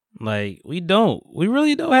 Like, we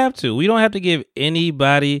really don't have to. We don't have to give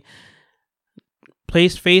anybody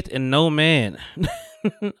place faith in no man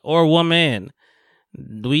or woman.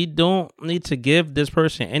 We don't need to give this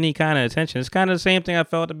person any kind of attention. It's kind of the same thing I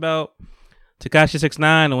felt about Tekashi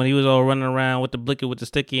 6ix9ine when he was all running around with the blicky with the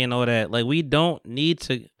sticky and all that. Like, we don't need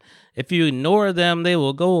to. If you ignore them, they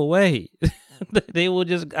will go away. They will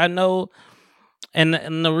just. I know, and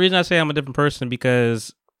the reason I say I'm a different person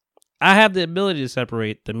because I have the ability to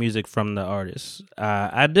separate the music from the artist.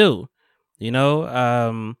 I do. You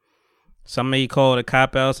know, some may call it a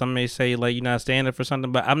cop out. Some may say like you're not standing for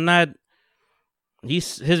something, but I'm not.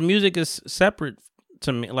 His music is separate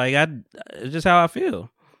to me. Like it's just how I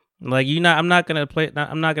feel. Like I'm not gonna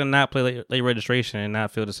not play late registration and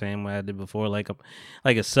not feel the same way I did before. Like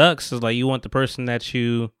it sucks. It's like you want the person that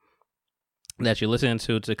you're listening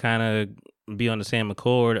to kind of be on the same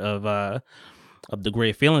accord of the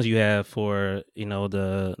great feelings you have for, you know,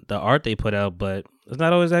 the art they put out, but it's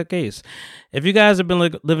not always that case. If you guys have been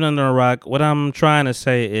living under a rock, what I'm trying to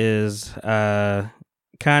say is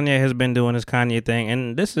Kanye has been doing his Kanye thing,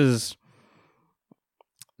 and this is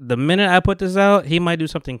the minute I put this out, he might do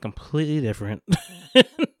something completely different.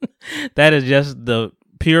 That is just the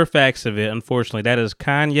pure facts of it. Unfortunately, that is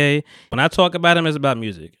Kanye. When I talk about him, it's about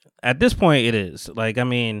music. At this point, it is. Like, I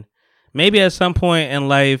mean, maybe at some point in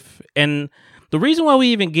life, and the reason why we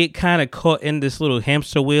even get kind of caught in this little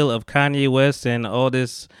hamster wheel of Kanye West and all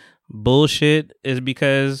this bullshit is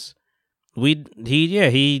because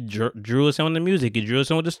he drew us in with the music. He drew us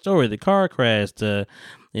in with the story, the car crash, the,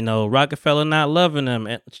 you know, Rockefeller not loving him.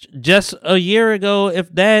 And just a year ago, if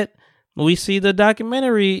that, we see the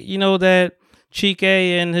documentary, you know, that Chike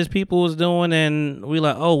and his people was doing, and we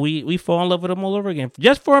like, oh, we fall in love with him all over again,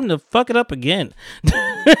 just for him to fuck it up again.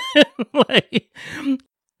 Like,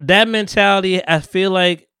 that mentality, I feel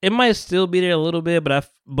like it might still be there a little bit,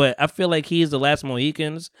 but I feel like he's the last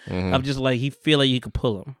Mohicans. Mm-hmm. I'm just like, he feel like you could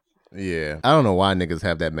pull him. Yeah, I don't know why niggas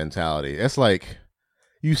have that mentality. It's like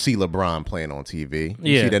you see LeBron playing on TV.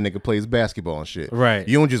 You see that nigga plays basketball and shit. Right.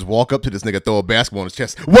 You don't just walk up to this nigga, throw a basketball in his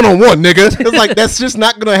chest, 1-on-1, nigga. It's like, that's just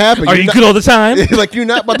not gonna happen. Are you good all the time? Like, you're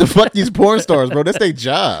not about to fuck these porn stars, bro. That's their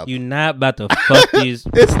job. You're not about to fuck these.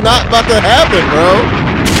 It's not about to happen, bro.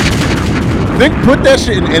 Put that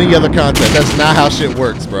shit in any other context. That's not how shit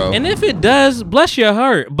works, bro. And if it does, bless your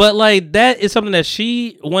heart. But like, that is something that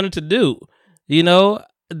she wanted to do. You know,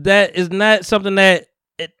 that is not something that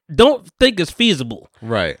don't think is feasible.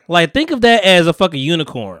 Right. Like, think of that as a fucking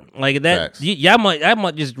unicorn. Like that. I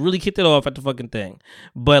might just really kick it off at the fucking thing.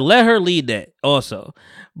 But let her lead that also.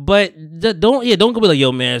 But don't go be like,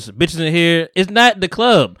 yo, man, it's bitches in here. It's not the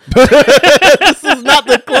club. This is not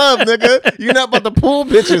the club, nigga. You're not about to pull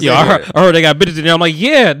bitches. Yo, I heard they got bitches in there. I'm like,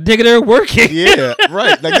 yeah, nigga, they're working. Yeah,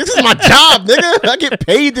 right. Like, this is my job, nigga. I get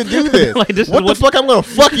paid to do this. Like, what the fuck I'm gonna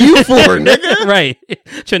fuck you for, nigga? Right.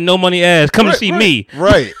 Your no money ass. Come to see me.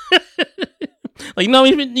 Right. Like, you know how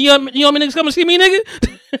many niggas come to see me, nigga?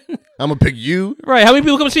 I'm gonna pick you. Right. How many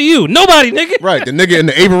people come to see you? Nobody, nigga. Right. The nigga in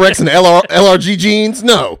the Averex and the LRG jeans?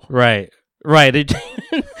 No. Right. Watch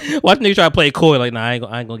niggas try to play coy. Like, nah, I ain't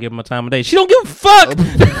gonna give him my time of day. She don't give a fuck.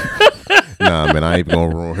 Nah, man, I ain't even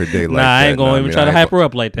gonna ruin her day like that. I ain't gonna even try to hype her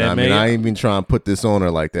up like that, man. I ain't even trying to put this on her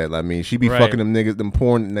like that. I mean, she be fucking them niggas, them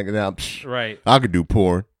porn niggas out. Right. I could do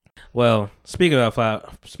porn. Well, speaking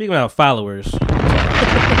about followers.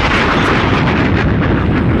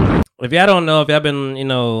 If y'all don't know, if y'all been, you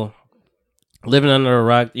know, living under a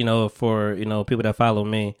rock, you know, for, you know, people that follow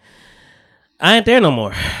me, I ain't there no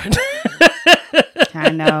more. I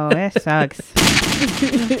know, it sucks.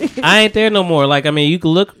 I ain't there no more. Like, I mean, you could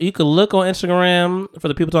look on Instagram for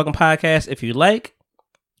the People Talking podcast if you like.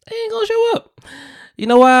 They ain't gonna show up. You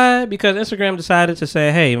know why? Because Instagram decided to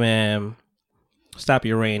say, hey, man, stop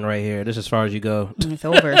your reign right here. This is as far as you go. It's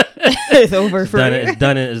over. It's over for you. It's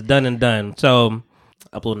done and done. So,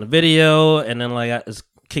 uploading the video, and then like it's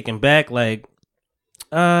kicking back like,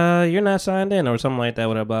 you're not signed in or something like that.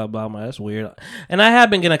 Whatever, blah, blah. That's weird. And I have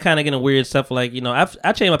been getting weird stuff. Like, you know, I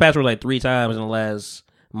changed my password like 3 times in the last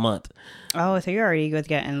month. Oh, so you already was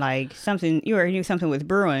getting like something. You already knew something was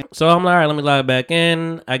brewing. So I'm like, all right, let me log back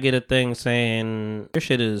in. I get a thing saying your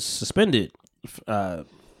shit is suspended. and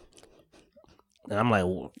I'm like,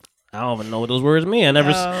 well, I don't even know what those words mean. I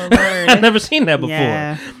never, I never seen that before.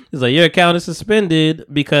 Yeah. It's like your account is suspended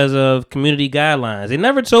because of community guidelines. They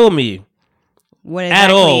never told me what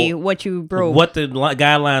exactly what you broke, what the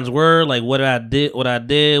guidelines were, like what I did, what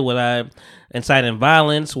I inciting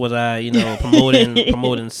violence, was I,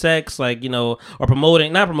 promoting sex, like, or not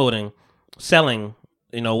promoting, selling,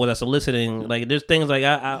 was I soliciting? Like, there's things like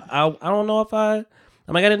I don't know if I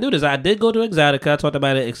didn't do this. I did go to Exotica. I talked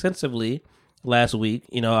about it extensively last week.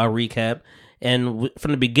 I'll recap. And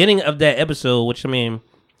from the beginning of that episode, which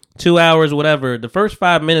 2 hours, whatever, the first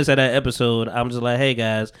 5 minutes of that episode, I'm just like, hey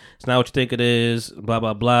guys, it's not what you think it is, blah,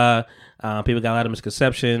 blah, blah. People got a lot of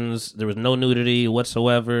misconceptions. There was no nudity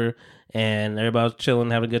whatsoever. And everybody was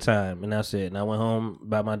chilling, having a good time. And that's it. And I went home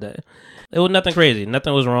about my day. It was nothing crazy.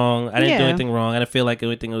 Nothing was wrong. I didn't do anything wrong. I didn't feel like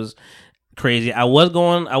anything was crazy. I was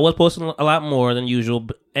posting a lot more than usual.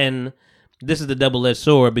 And this is the double-edged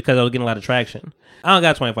sword because I was getting a lot of traction. I don't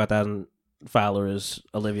got 25,000 followers,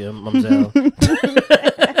 Olivia Mumsell.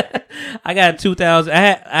 I got 2,000.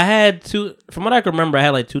 I had two. From what I can remember, I had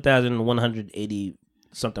like 2,180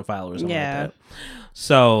 something followers. Something like that.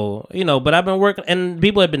 So but I've been working, and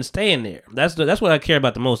people have been staying there. That's what I care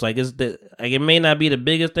about the most. Like it may not be the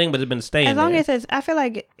biggest thing, but it's been staying. As long as I feel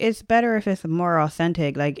like it's better if it's more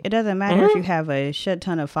authentic. Like it doesn't matter if you have a shit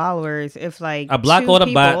ton of followers. If like I block all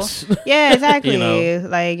the bots. Yeah, exactly.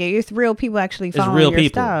 Like it's real people actually following your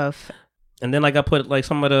stuff. And then like I put like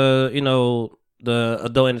some of the the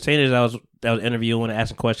adult entertainers I was interviewing and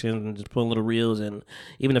asking questions and just putting little reels, and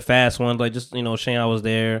even the fast ones, like just Shane, I was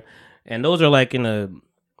there, and those are like in it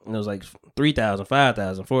was like 3,000,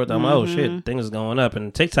 5,000, 4,000. Oh shit, things is going up.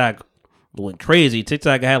 And TikTok went crazy.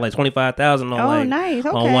 TikTok had like 25,000 on nice.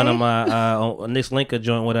 Okay. On one of my on Nick's Linka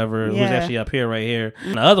joint, whatever. It was actually up here, right here.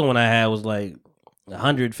 And the other one I had was like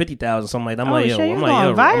 150,000, something like that. I'm like,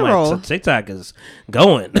 viral. TikTok is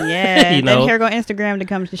going. Yeah, then here go Instagram to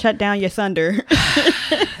come to shut down your thunder.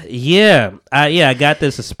 I got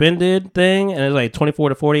this suspended thing, and it's like 24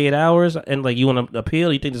 to 48 hours. And like, you want to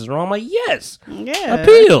appeal? You think this is wrong? I'm like, yes. Yeah.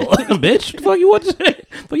 Appeal, bitch. What the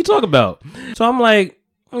fuck what you talk about? So I'm like,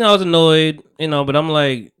 I was annoyed, but I'm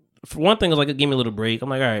like, for one thing, it was like, give me a little break. I'm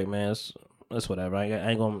like, all right, man, that's whatever. I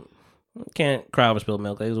ain't gonna. Can't cry over spilled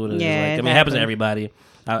milk. That's what it is. Like, it happens to everybody.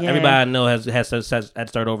 Everybody I know has to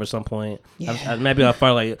start over at some point. Yeah. Maybe I'll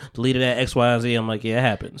probably like deleted that X, Y, and Z. I'm like, yeah, it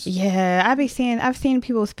happens. Yeah, I've seen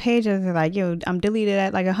people's pages like, yo, I'm deleted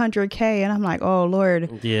at like 100K, and I'm like, oh Lord,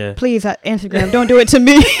 please, Instagram, don't do it to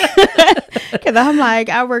me, because I'm like,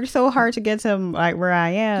 I worked so hard to get to like where I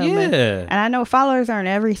am. Yeah, and I know followers aren't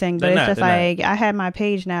everything, but it's just like I had my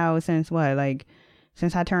page now since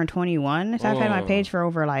since I turned 21. So I've had my page for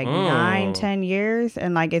over like 9-10 years,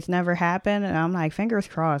 and like it's never happened. And I'm like, fingers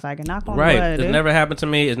crossed. I can knock on wood. It's never happened to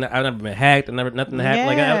me. I've never been hacked. Nothing happened.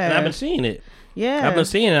 Like I've been seeing it. Yeah, I've been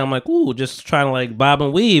seeing it. I'm like, ooh, just trying to like bob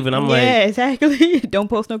and weave, and I'm like, yeah, exactly. Don't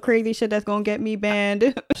post no crazy shit that's gonna get me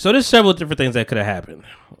banned. So there's several different things that could have happened.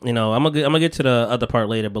 I'm gonna get to the other part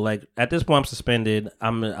later, but like at this point, I'm suspended.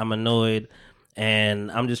 I'm annoyed, and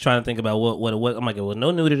I'm just trying to think about what. I'm like, well,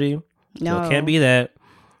 no nudity. No, so it can't be that.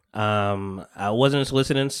 I wasn't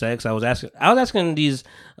soliciting sex. I was asking these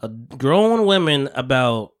grown women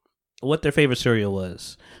about what their favorite cereal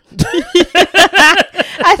was.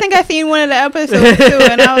 I think I seen one of the episodes too,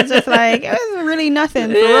 and I was just like, it was really nothing.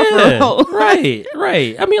 Right.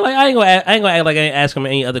 I mean, like I ain't gonna act like I ain't ask them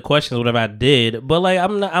any other questions, whatever I did. But like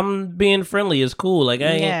I'm being friendly. It's cool. Like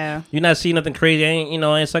you're not seeing nothing crazy. I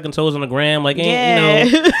ain't sucking toes on the gram. Like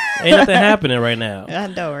ain't nothing happening right now. I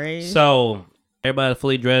know, right? So everybody's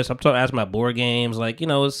fully dressed. I'm asking about board games. Like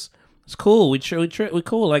it's cool. We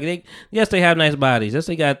cool. Like they have nice bodies. Yes,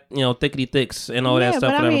 they got thickety thicks and all that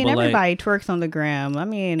stuff. But everybody twerks on the gram. All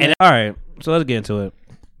right. So let's get into it.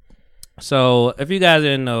 So if you guys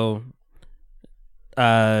didn't know,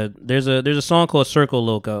 there's a song called Circle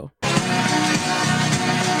Loco.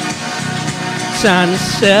 Time to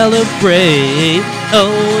celebrate.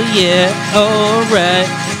 Oh yeah. All right.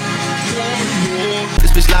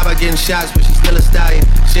 This bitch live by getting shots, but she's still a stallion.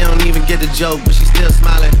 She don't even get the joke, but she's still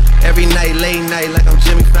smiling. Every night, late night, like I'm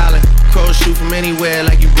Jimmy Fallon. Crows shoot from anywhere,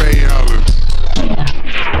 like you Ray Allen.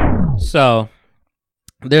 So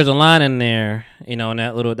there's a line in there, in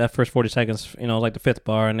that first 40 seconds, like the fifth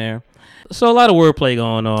bar in there. So a lot of wordplay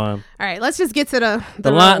going on. All right, let's just get to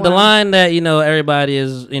the line that everybody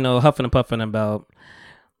is huffing and puffing about.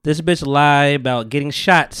 This bitch lie about getting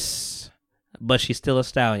shots, but she's still a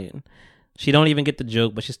stallion. She don't even get the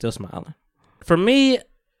joke, but she's still smiling. For me,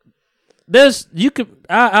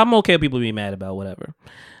 I'm okay with people being mad about whatever,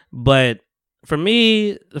 but for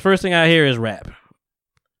me, the first thing I hear is rap.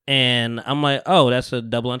 And I'm like, oh, that's a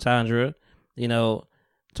double entendre. You know,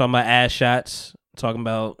 talking about ass shots, talking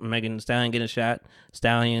about Megan Thee Stallion getting shot,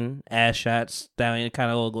 Stallion, ass shots, Stallion, it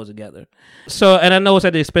kind of all goes together. So, and I know it's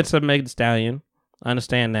at the expense of Megan Thee Stallion. I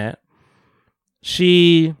understand that.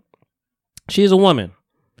 She's a woman.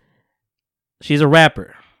 She's a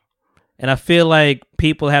rapper. And I feel like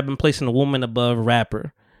people have been placing a woman above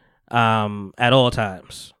rapper at all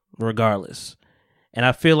times, regardless. And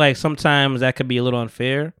I feel like sometimes that could be a little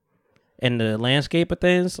unfair in the landscape of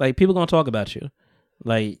things. Like, people going to talk about you.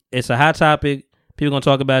 Like, it's a hot topic. People going to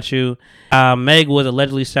talk about you. Meg was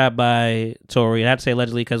allegedly shot by Tory. And I have to say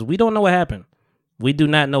allegedly because we don't know what happened. We do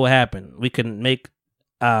not know what happened. We can make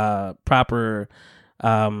proper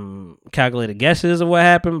calculated guesses of what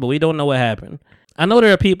happened, but we don't know what happened. I know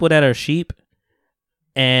there are people that are sheep,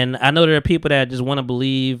 and I know there are people that just want to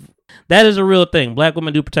believe. That is a real thing. Black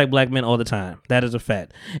women do protect black men all the time. That is a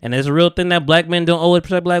fact. And it's a real thing that black men don't always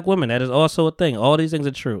protect black women. That is also a thing. All these things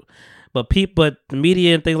are true. But the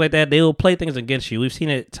media and things like that, they will play things against you. We've seen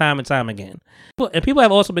it time and time again. And people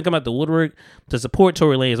have also been coming out the woodwork to support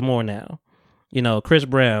Tory Lanez more now. You know, Chris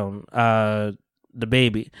Brown, the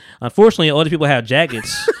baby. Unfortunately, all these people have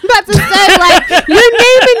jackets. About to say, like, you're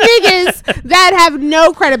naming niggas that have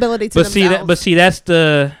no credibility to themselves. But see, that's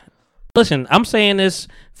the... Listen, I'm saying this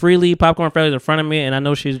freely. Popcorn Fellow's in front of me, and I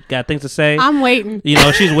know she's got things to say. I'm waiting. You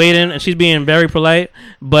know, she's waiting, and she's being very polite.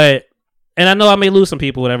 And I know I may lose some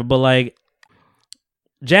people, whatever, but, like,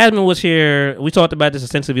 Jasmine was here. We talked about this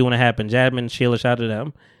extensively when it happened. Jasmine and Sheila, shout out to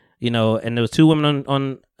them. You know, and there was two women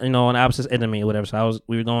on the opposite end of me or whatever, so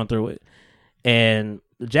we were going through it. And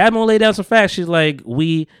Jasmine laid down some facts. She's like,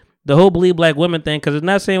 the whole believe black women thing, because it's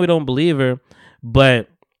not saying we don't believe her, but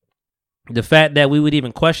the fact that we would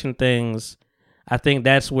even question things, I think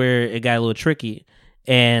that's where it got a little tricky.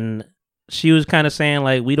 And she was kind of saying,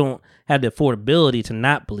 like, we don't have the affordability to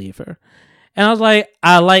not believe her. And I was like,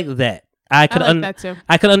 I like that. I could that too.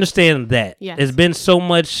 I could understand that. Yes. It's been so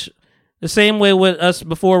much the same way with us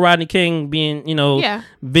before Rodney King being,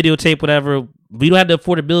 videotape, whatever. We don't have the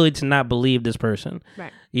affordability to not believe this person.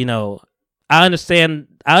 Right. You know, I understand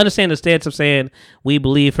the stance of saying we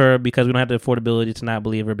believe her because we don't have the affordability to not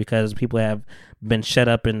believe her because people have been shut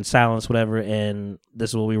up in silence, whatever, and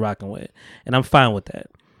this is what we're rocking with. And I'm fine with that.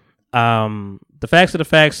 The facts are the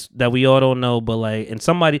facts that we all don't know, but like, and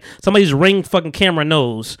somebody's Ring fucking camera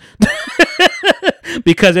knows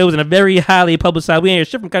because it was in a very highly publicized. We ain't hear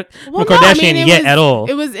shit from Kardashian yet at all.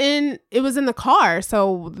 It was in the car,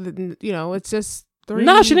 so it's just 3.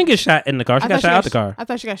 No, she didn't get shot in the car. She got shot out the car. I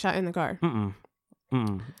thought she got shot in the car.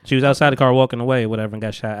 She was outside the car walking away, whatever, and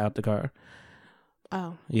got shot out the car.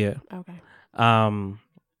 Oh. Yeah. Okay.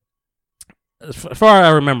 As far as I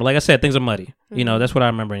remember, like I said, things are muddy. You know, that's what I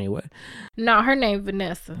remember anyway. No, her name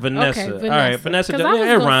Vanessa. Vanessa. Okay, Vanessa. All right, Vanessa.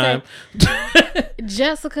 It rhyme.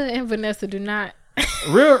 Jessica and Vanessa do not.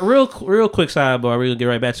 real quick sidebar. We're gonna get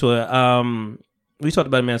right back to it. We talked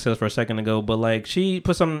about Amanda Seales for a second ago, but like she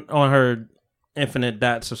put something on her infinite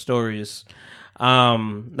dots of stories.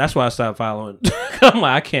 That's why I stopped following. I'm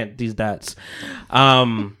like, I can't these dots.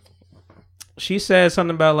 She said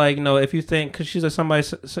something about like, if you think, because she said somebody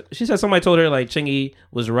told her like Chingy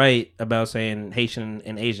was right about saying Haitian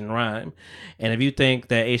and Asian rhyme, and if you think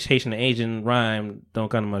that Haitian and Asian rhyme, don't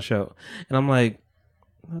come to my show. And I'm like,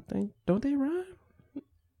 don't they rhyme?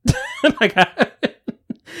 Like,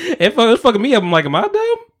 it was fucking me up. I'm like, am I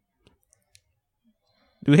dumb?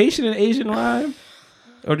 Do Haitian and Asian rhyme,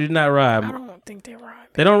 or do not rhyme? I don't think they rhyme.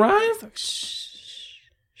 They don't rhyme.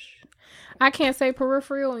 I can't say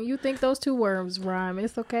peripheral, and you think those two words rhyme.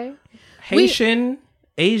 It's okay. Haitian,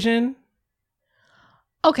 Asian.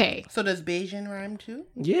 Okay. So does Bayesian rhyme too?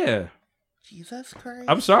 Yeah. Jesus Christ.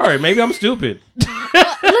 I'm sorry. Maybe I'm stupid.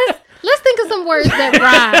 Let's think of some words that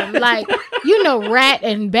rhyme. Like, rat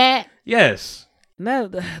and bat. Yes.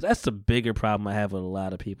 That's the bigger problem I have with a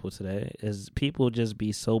lot of people today is people just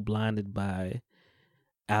be so blinded by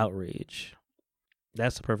outrage.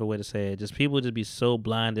 That's the perfect way to say it. Just people just be so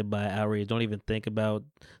blinded by outrage, don't even think about.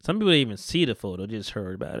 Some people don't even see the photo, just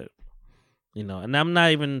heard about it. And I'm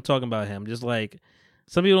not even talking about him. Just like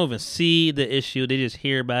some people don't even see the issue; they just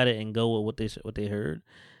hear about it and go with what they heard,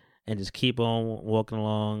 and just keep on walking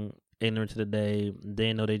along, ignorant to the day.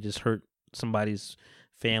 They know they just hurt somebody's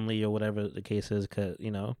family or whatever the case is, because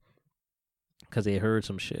they heard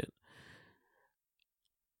some shit.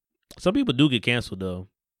 Some people do get canceled though.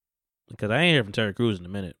 Because I ain't hear from Terry Crews in a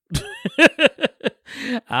minute.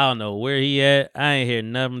 I don't know where he at. I ain't hear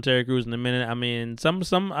nothing from Terry Crews in a minute. I mean,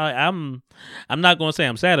 I'm not gonna say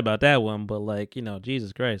I'm sad about that one, but like,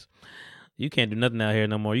 Jesus Christ. You can't do nothing out here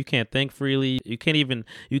no more. You can't think freely. You can't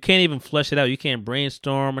even flush it out. You can't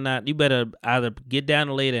brainstorm or not. You better either get down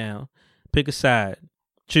or lay down. Pick a side.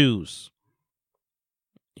 Choose.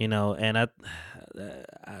 And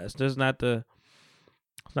it's just not the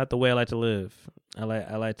way I like to live. I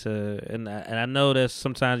like to, and I know that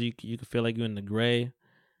sometimes you can feel like you're in the gray,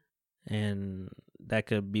 and that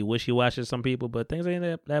could be wishy-washy to some people, but things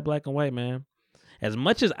ain't that black and white, man. As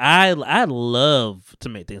much as I love to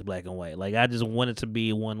make things black and white, like I just want it to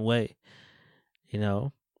be one way,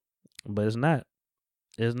 but it's not.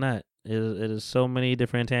 It's not. It is so many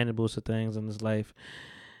different intangibles to things in this life,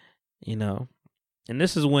 and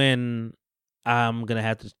this is when I'm gonna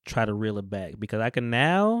have to try to reel it back, because I can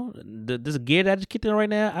now this gear that I just kicked in right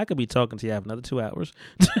now, I could be talking to you for another 2 hours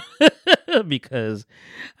because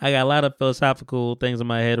I got a lot of philosophical things in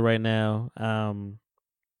my head right now.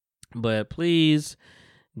 But please,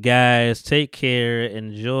 guys, take care.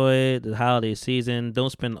 Enjoy the holiday season.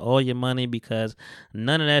 Don't spend all your money, because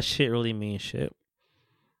none of that shit really means shit.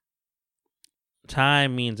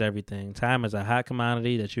 Time means everything. Time is a hot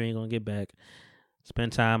commodity that you ain't gonna get back.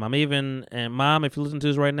 Spend time. And Mom, if you listen to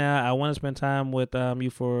this right now, I want to spend time with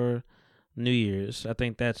you for New Year's. I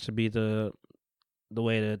think that should be the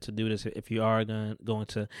way to do this. If you are going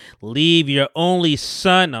to leave your only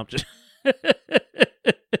son, I'm just give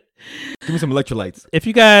me some electrolytes. If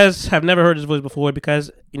you guys have never heard this voice before,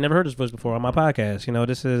 because you never heard this voice before on my podcast,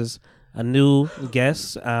 this is a new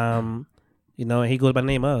guest. And he goes by the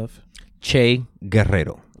name of Che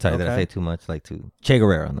Guerrero. Sorry, did I say too much? Che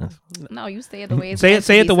Guerrero on this. No, you say it the way it's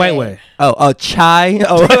say it the white way. Oh, Chai.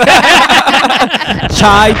 Oh,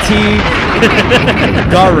 Chai T.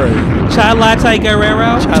 Guerrero. Chai Latte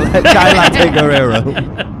Guerrero. Chai Latte Guerrero.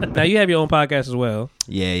 Now you have your own podcast as well.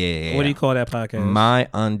 Yeah. What do you call that podcast? My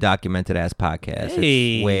Undocumented Ass Podcast.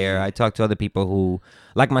 Hey. It's where I talk to other people who,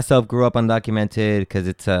 like myself, grew up undocumented, because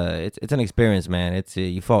it's an experience, man. It's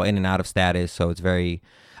you fall in and out of status, so it's very.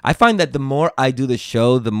 I find that the more I do the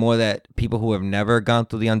show, the more that people who have never gone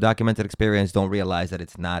through the undocumented experience don't realize that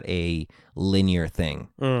it's not a linear thing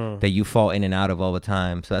that you fall in and out of all the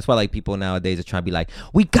time. So that's why people nowadays are trying to be like,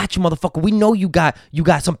 we got you, motherfucker. We know you got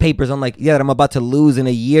some papers. I'm like, yeah, that I'm about to lose in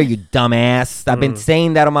a year, you dumbass. I've been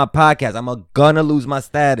saying that on my podcast. I'm gonna lose my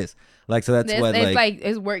status. So that's what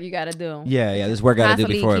it's work you gotta do. Yeah, this work I gotta do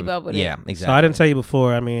before. Keep up with it. Exactly. So I didn't tell you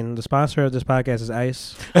before. The sponsor of this podcast is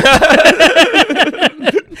ICE.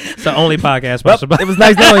 It's the only podcast sponsored by. It was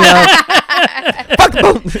nice knowing y'all. Fuck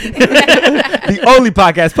the only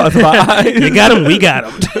podcast sponsored by ICE. You got him. We got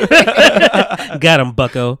him. Got him,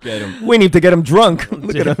 Bucko. Get him. We need to get him drunk.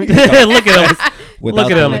 Look at him. Look at him.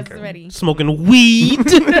 Look at him. Smoking weed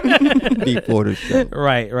before the show.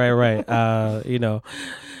 Right.